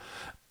room,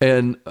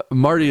 and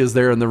Marty is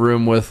there in the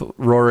room with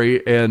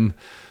Rory, and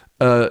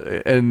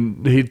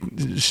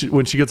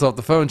when she gets off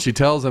the phone, she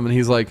tells him, and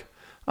he's like,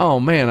 oh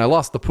man, I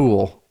lost the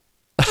pool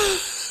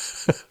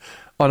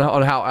on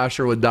how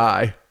Asher would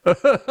die.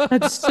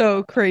 That's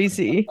so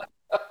crazy.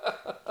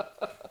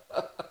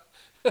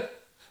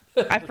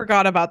 I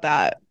forgot about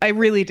that. I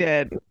really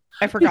did.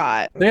 I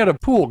forgot. They had a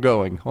pool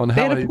going on how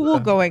they had a pool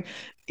going.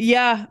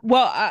 Yeah.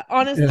 Well,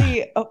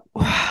 honestly,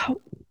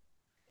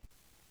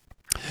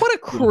 What a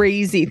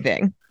crazy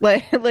thing.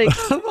 Like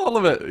all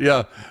of it.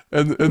 Yeah.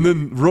 And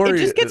then Rory,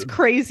 it just gets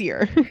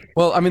crazier.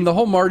 Well, I mean, the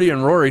whole Marty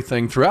and Rory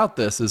thing throughout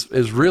this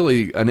is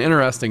really an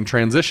interesting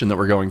transition that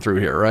we're going through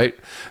here, right?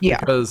 Yeah.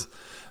 Because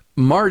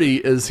Marty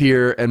is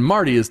here, and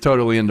Marty is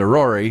totally into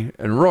Rory,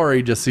 and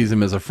Rory just sees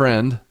him as a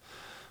friend,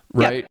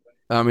 right? Yep.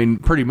 I mean,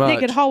 pretty much.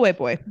 Naked hallway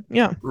boy.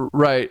 Yeah.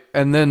 Right.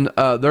 And then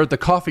they're at the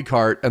coffee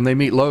cart, and they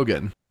meet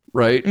Logan,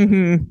 right?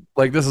 Mm-hmm.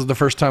 Like, this is the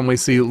first time we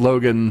see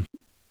Logan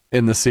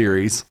in the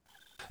series.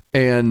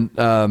 And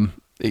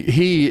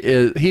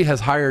he has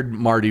hired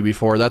Marty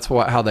before. That's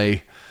how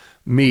they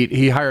meet.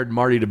 He hired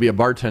Marty to be a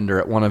bartender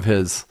at one of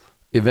his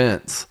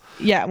events.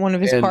 Yeah, one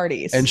of his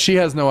parties. And she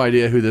has no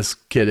idea who this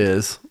kid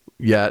is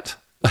yet.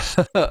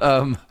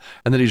 And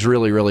that he's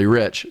really, really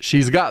rich.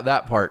 She's got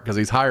that part because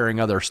he's hiring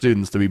other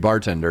students to be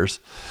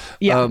bartenders.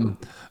 Yeah.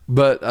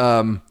 But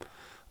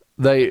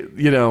they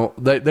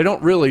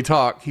don't really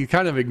talk. He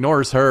kind of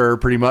ignores her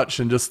pretty much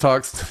and just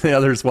talks to the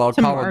others while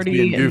Colin's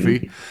being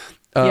goofy.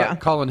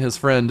 Colin, his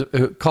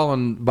friend,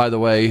 Colin, by the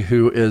way,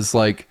 who is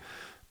like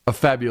a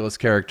fabulous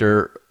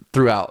character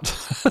throughout.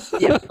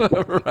 Yeah.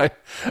 Right.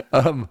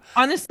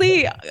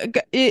 Honestly,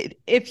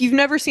 if you've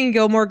never seen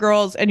Gilmore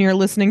Girls and you're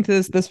listening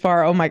to this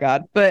far, oh my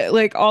God. But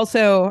like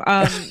also,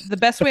 the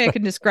best way I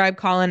can describe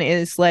Colin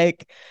is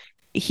like,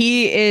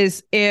 he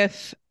is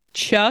if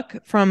Chuck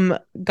from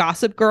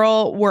Gossip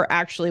Girl were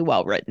actually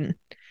well written.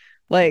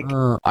 Like,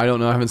 I don't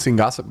know. I haven't seen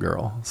Gossip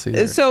Girl.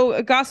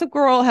 So Gossip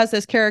Girl has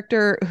this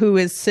character who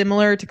is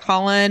similar to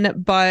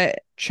Colin, but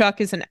Chuck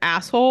is an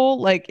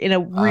asshole, like in a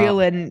real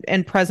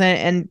and present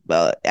and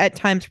at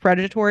times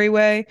predatory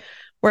way.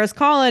 Whereas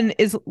Colin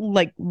is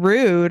like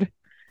rude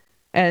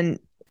and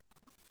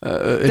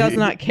does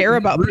not care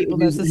about people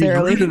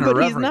necessarily,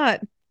 but he's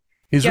not.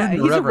 He's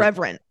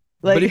irreverent.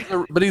 Like,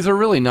 but he's a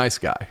really nice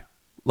guy.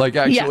 Like,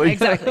 actually, yeah,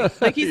 exactly.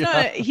 Like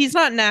he's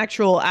not an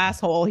actual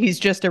asshole. He's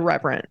just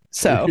irreverent.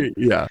 So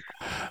yeah.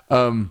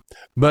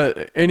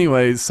 But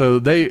anyway, so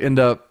they end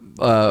up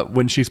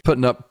when she's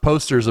putting up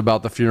posters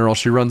about the funeral,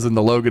 she runs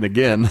into Logan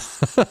again.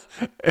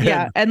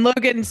 And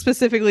Logan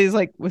specifically is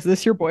like, "Was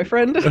this your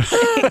boyfriend?"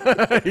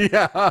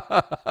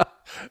 Yeah.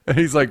 And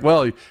he's like,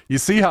 "Well, you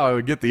see how I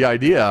would get the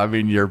idea. I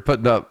mean, you're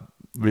putting up."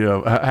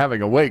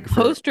 Having a wake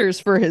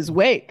posters for his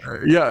wake.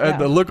 And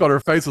the look on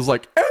her face was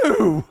like,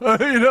 "Oh,"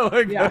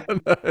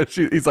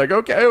 he's like,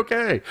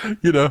 okay,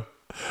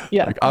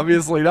 like,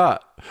 obviously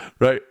not,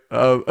 right?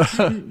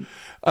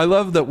 I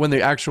love that when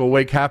the actual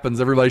wake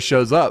happens, everybody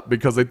shows up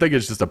because they think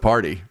it's just a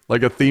party,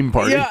 like a theme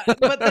party. Yeah,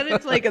 but then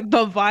it's like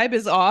the vibe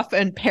is off,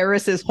 and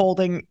Paris is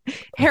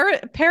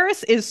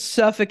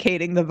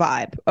suffocating the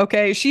vibe.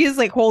 Okay, she is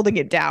like holding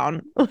it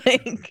down,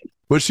 like.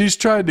 But she's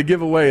trying to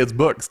give away his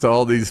books to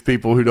all these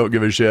people who don't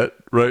give a shit,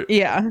 right?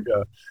 Yeah.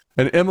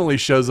 And Emily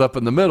shows up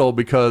in the middle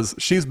because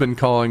she's been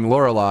calling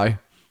Lorelai,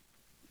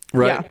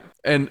 right? Yeah.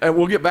 And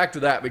we'll get back to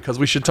that because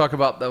we should talk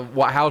about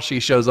how she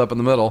shows up in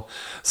the middle.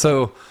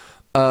 So,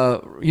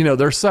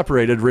 they're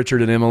separated,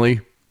 Richard and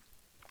Emily,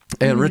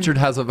 and Richard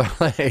has a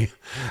valet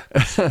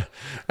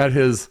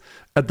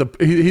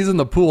he's in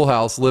the pool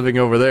house living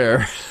over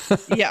there.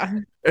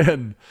 Yeah.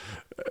 and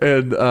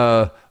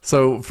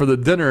so for the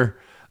dinner,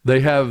 they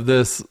have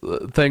this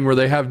thing where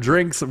they have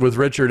drinks with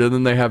Richard and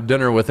then they have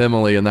dinner with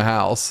Emily in the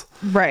house.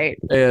 Right.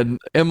 And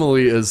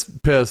Emily is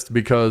pissed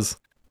because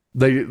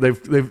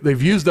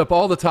they've used up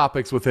all the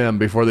topics with him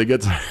before they get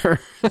to her.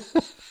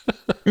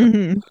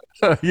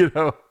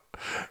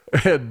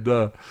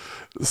 And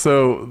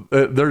so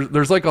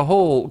there's like a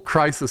whole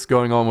crisis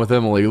going on with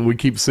Emily. We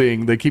keep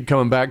seeing, they keep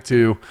coming back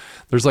to,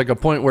 there's like a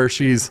point where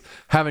she's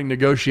having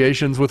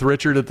negotiations with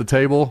Richard at the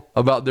table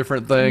about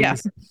different things. Yeah.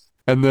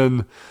 And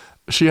then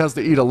she has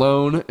to eat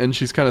alone and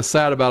she's kind of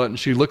sad about it. And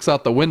she looks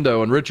out the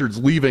window and Richard's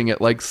leaving at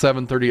like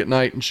 7:30 at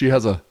night. And she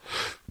has a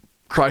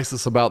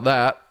crisis about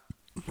that.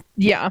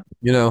 Yeah.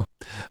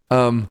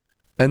 And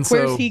so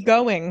where's he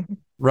going?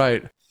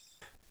 Right.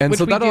 And which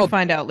so we do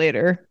find out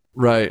later.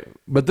 Right.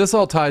 But this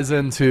all ties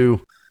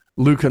into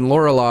Luke and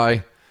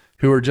Lorelai,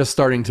 who are just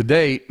starting to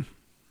date.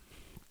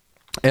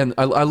 And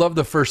I love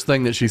the first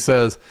thing that she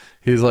says.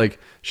 She's like,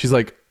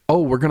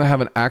 "Oh, we're going to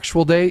have an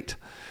actual date."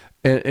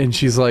 And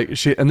she's like,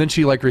 and then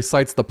she like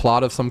recites the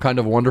plot of Some Kind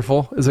of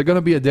Wonderful. Is it going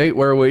to be a date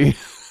where we?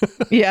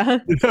 Yeah.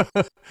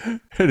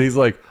 And he's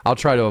like, "I'll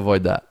try to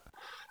avoid that."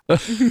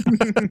 But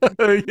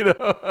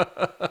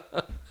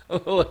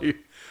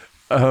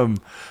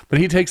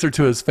he takes her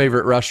to his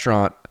favorite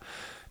restaurant,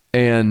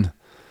 and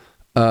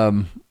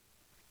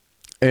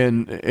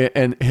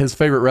his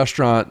favorite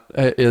restaurant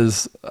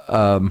is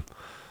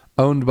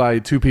owned by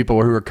two people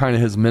who are kind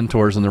of his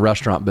mentors in the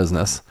restaurant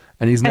business,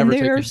 and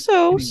they're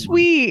so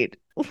sweet.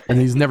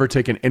 And he's never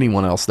taken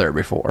anyone else there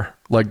before.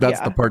 Like that's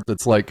the part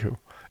that's like,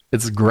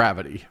 it's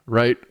gravity,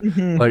 right?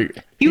 Mm-hmm.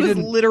 Like he was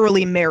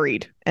literally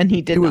married, and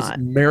he was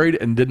married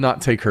and did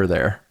not take her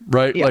there,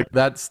 right? Yeah. Like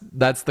that's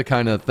the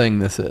kind of thing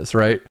this is,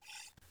 right?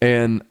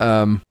 And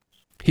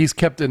he's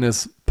kept in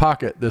his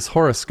pocket this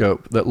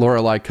horoscope that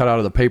Lorelai cut out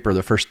of the paper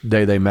the first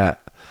day they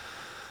met,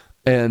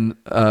 and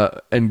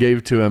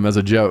gave to him as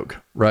a joke,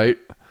 right?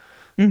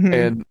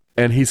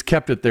 and he's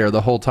kept it there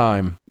the whole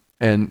time,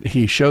 and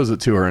he shows it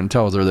to her and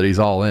tells her that he's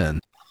all in,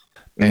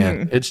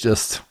 and it's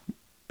just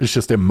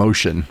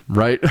emotion,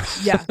 right?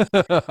 Yeah.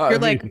 You're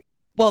like,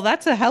 well,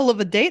 that's a hell of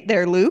a date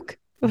there, Luke.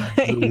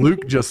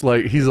 Luke just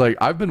like, he's like,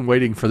 I've been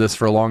waiting for this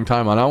for a long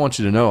time, and I want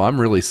you to know I'm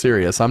really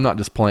serious. I'm not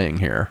just playing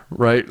here,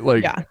 right?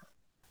 Like, yeah.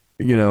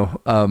 You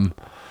know,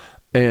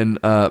 and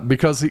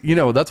because, you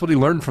know, that's what he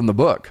learned from the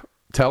book.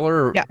 Tell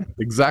her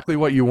exactly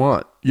what you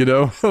want, you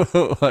know,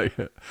 like,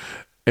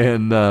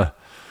 and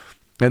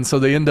so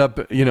they end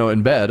up, you know,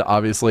 in bed,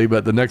 obviously,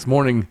 but the next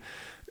morning,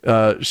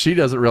 she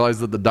doesn't realize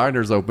that the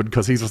diner's open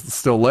because he's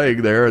still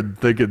laying there and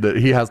thinking that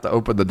he has to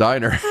open the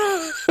diner.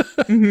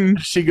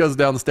 She goes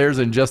downstairs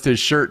in just his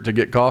shirt to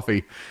get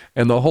coffee,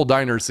 and the whole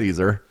diner sees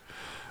her,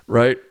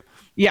 right?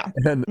 Yeah,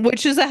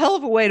 which is a hell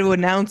of a way to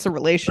announce a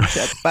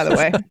relationship, by the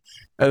way.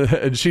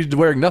 And she's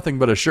wearing nothing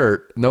but a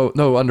shirt,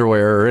 no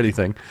underwear or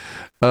anything.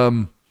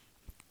 And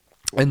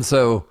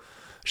so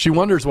she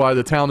wonders why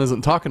the town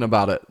isn't talking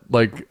about it,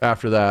 like,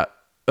 after that.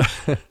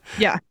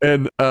 Yeah.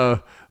 And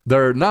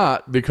they're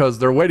not, because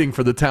they're waiting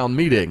for the town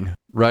meeting,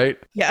 right?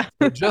 Yeah.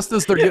 But just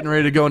as they're getting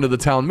ready to go into the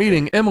town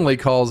meeting, Emily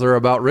calls her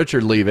about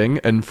Richard leaving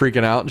and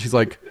freaking out. And she's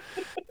like,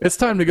 it's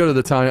time to go to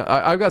the town.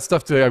 I've got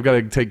stuff I've got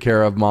to take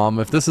care of, Mom.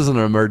 If this isn't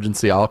an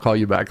emergency, I'll call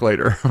you back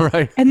later.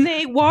 Right. And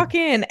they walk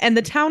in, and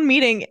the town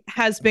meeting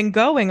has been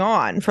going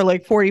on for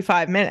like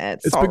 45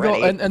 minutes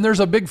already. And there's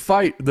a big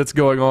fight that's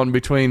going on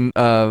between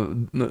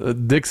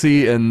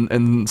Dixie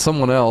and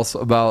someone else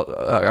about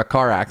a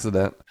car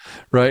accident.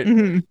 Right.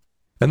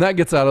 And that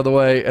gets out of the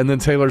way. And then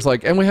Taylor's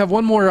like, and we have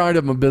one more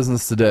item of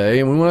business today.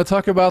 And we want to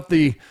talk about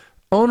the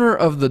owner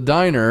of the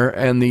diner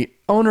and the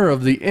owner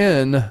of the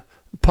inn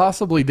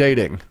possibly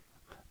dating.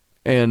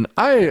 And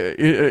I'm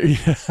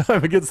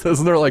against this.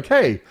 And they're like,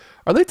 hey,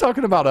 are they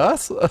talking about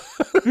us?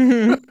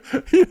 You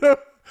know?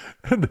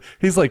 And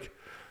he's like,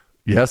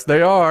 yes,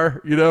 they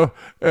are, you know?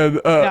 And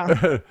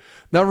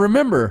now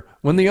remember,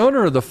 when the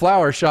owner of the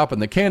flower shop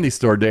and the candy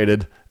store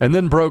dated and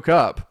then broke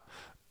up,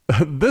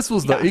 this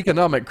was the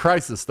economic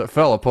crisis that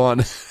fell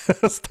upon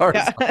Stars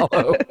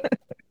Hollow.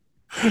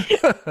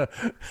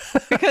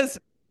 Because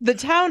the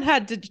town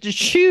had to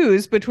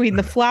choose between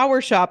the flower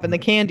shop and the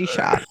candy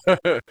shop.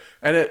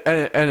 and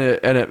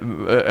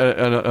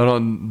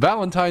on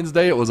Valentine's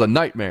Day, it was a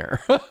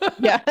nightmare.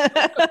 Yeah.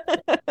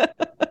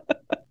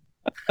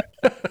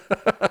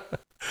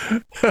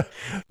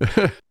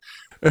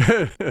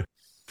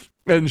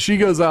 And she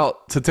goes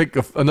out to take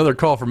another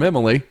call from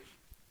Emily,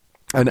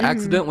 and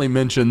accidentally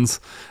mentions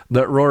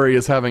that Rory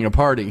is having a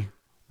party,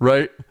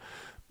 right?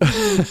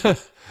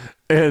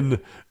 and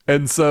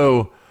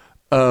so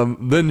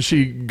then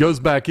she goes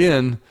back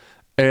in,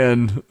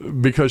 and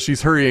because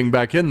she's hurrying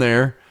back in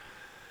there,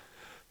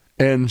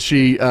 and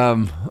she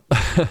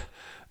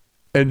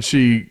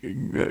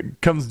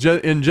comes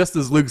in just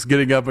as Luke's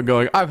getting up and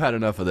going, I've had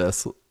enough of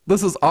this.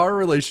 This is our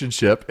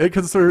relationship. It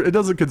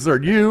doesn't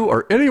concern you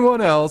or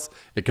anyone else.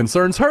 It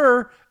concerns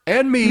her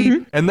and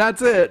me, and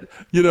that's it,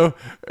 you know.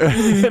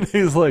 And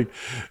he's like,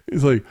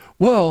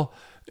 well,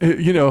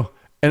 you know,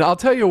 and I'll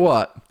tell you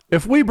what,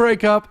 if we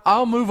break up,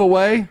 I'll move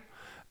away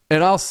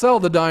and I'll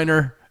sell the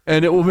diner,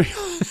 and it will be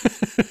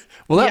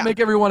will that make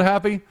everyone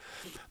happy?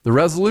 The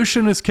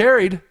resolution is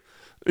carried.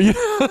 Luke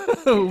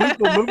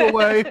will move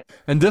away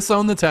and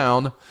disown the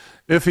town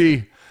if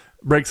he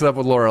breaks up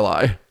with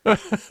Lorelai.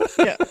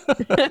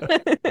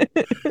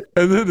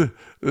 And then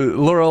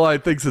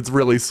Lorelai thinks it's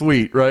really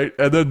sweet, right?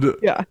 And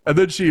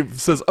then she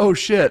says, oh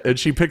shit, and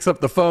she picks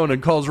up the phone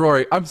and calls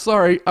Rory, I'm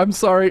sorry,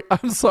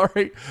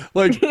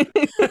 like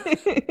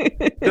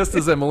just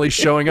as Emily's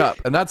showing up.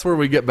 And that's where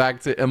we get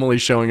back to Emily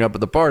showing up at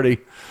the party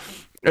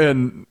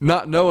and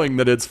not knowing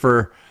that it's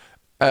for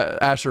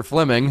Asher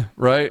Fleming,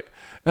 right?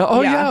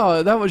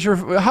 That was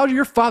how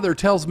your father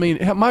tells me,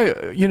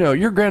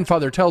 your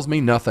grandfather tells me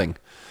nothing,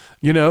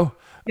 you know.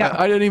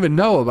 I didn't even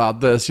know about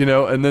this, you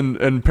know.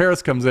 And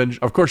Paris comes in.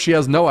 Of course, she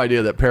has no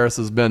idea that Paris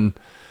has been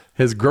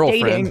his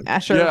girlfriend. Dating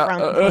Asher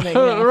Fleming,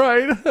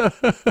 right.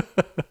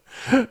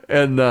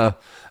 And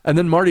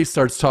then Marty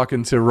starts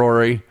talking to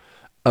Rory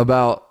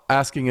about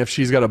asking if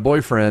she's got a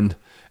boyfriend,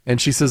 and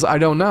she says, I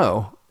don't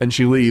know, and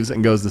she leaves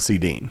and goes to see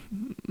Dean.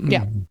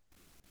 Yeah.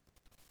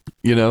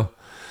 You know,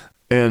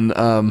 and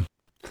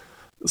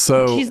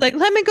so she's like,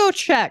 let me go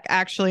check,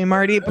 actually,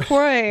 Marty,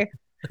 before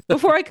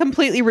I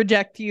completely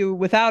reject you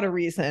without a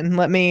reason.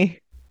 Let me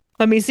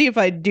see if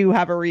I do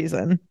have a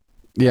reason.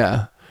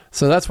 Yeah.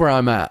 So that's where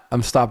I'm at.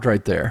 I'm stopped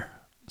right there.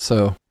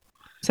 So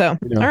all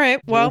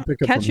right. Well,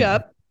 catch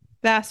up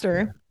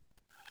faster.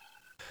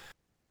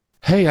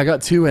 Hey, I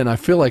got 2 in. I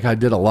feel like I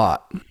did a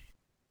lot.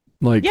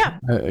 Like,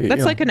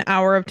 that's like an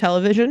hour of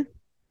television.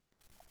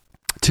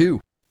 2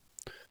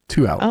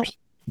 hours. Oh.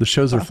 The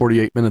shows are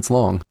 48 minutes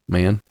long,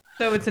 man.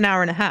 So it's an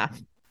hour and a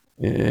half.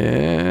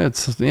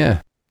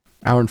 Yeah,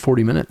 hour and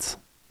 40 minutes.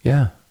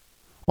 Yeah.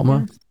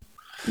 Almost.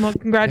 Well,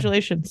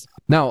 congratulations.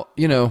 Now,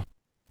 you know,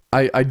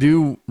 I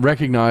do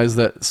recognize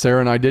that Sarah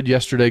and I did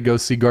yesterday go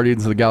see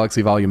Guardians of the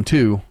Galaxy Volume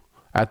 2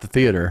 at the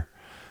theater.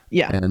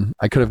 Yeah. And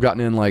I could have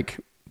gotten in like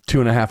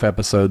 2.5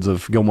 episodes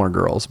of Gilmore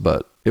Girls,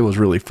 but it was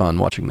really fun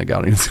watching the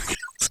Guardians of the Galaxy.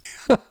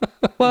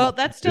 Well,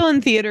 that's still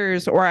in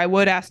theaters, or I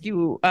would ask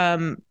you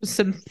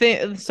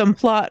some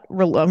plot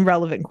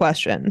relevant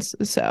questions.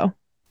 So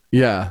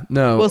yeah,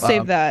 no, we'll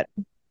save that.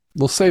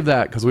 We'll save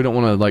that because we don't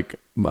want to like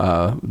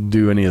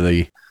do any of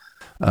the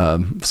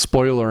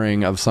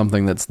spoilering of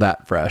something that's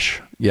that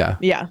fresh. Yeah.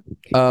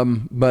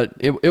 But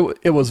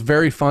it was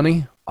very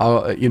funny.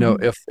 You know,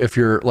 if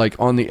you're like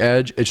on the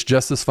edge, it's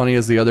just as funny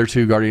as the other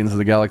two Guardians of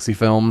the Galaxy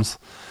films.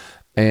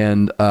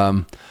 And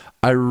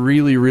I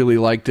really, really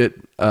liked it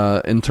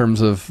in terms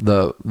of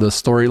the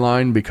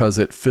storyline because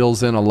it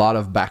fills in a lot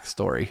of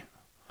backstory.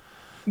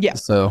 Yeah.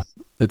 So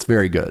it's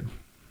very good.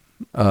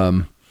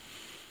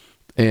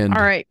 And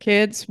all right,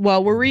 kids.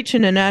 Well, we're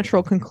reaching a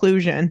natural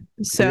conclusion.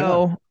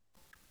 So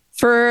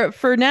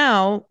for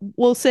now,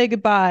 we'll say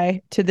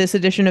goodbye to this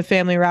edition of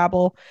Family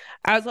Rabble.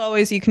 As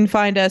always, you can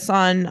find us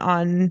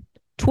on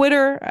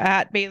Twitter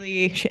at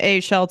Bailey A.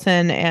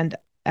 Shelton and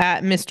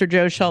at Mr.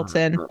 Joe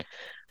Shelton.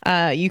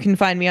 You can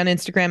find me on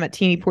Instagram at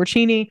Teeny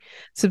Porcini.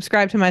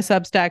 Subscribe to my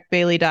Substack,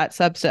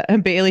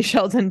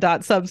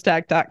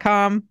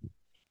 baileyshelton.substack.com.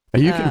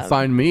 You can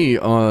find me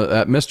at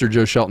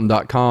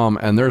mrjoeshelton.com,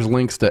 and there's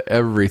links to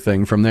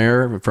everything from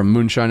there, from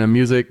Moonshine and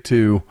Music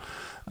to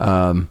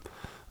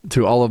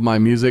all of my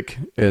music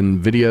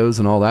and videos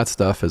and all that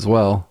stuff as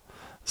well.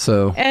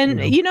 So,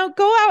 and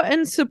go out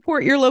and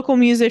support your local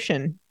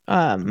musician.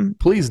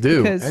 Please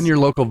do, and your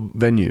local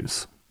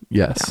venues.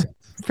 Yes,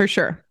 for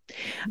sure.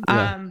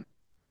 Yeah.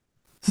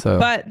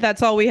 But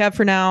that's all we have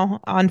for now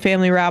on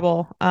Family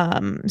Rabble.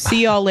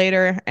 See y'all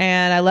later,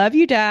 and I love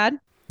you, Dad.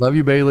 Love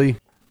you, Bailey.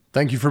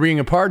 Thank you for being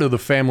a part of the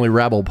Family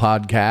Rabble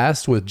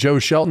podcast with Joe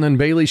Shelton and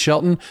Bailey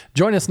Shelton.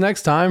 Join us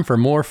next time for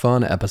more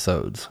fun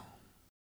episodes.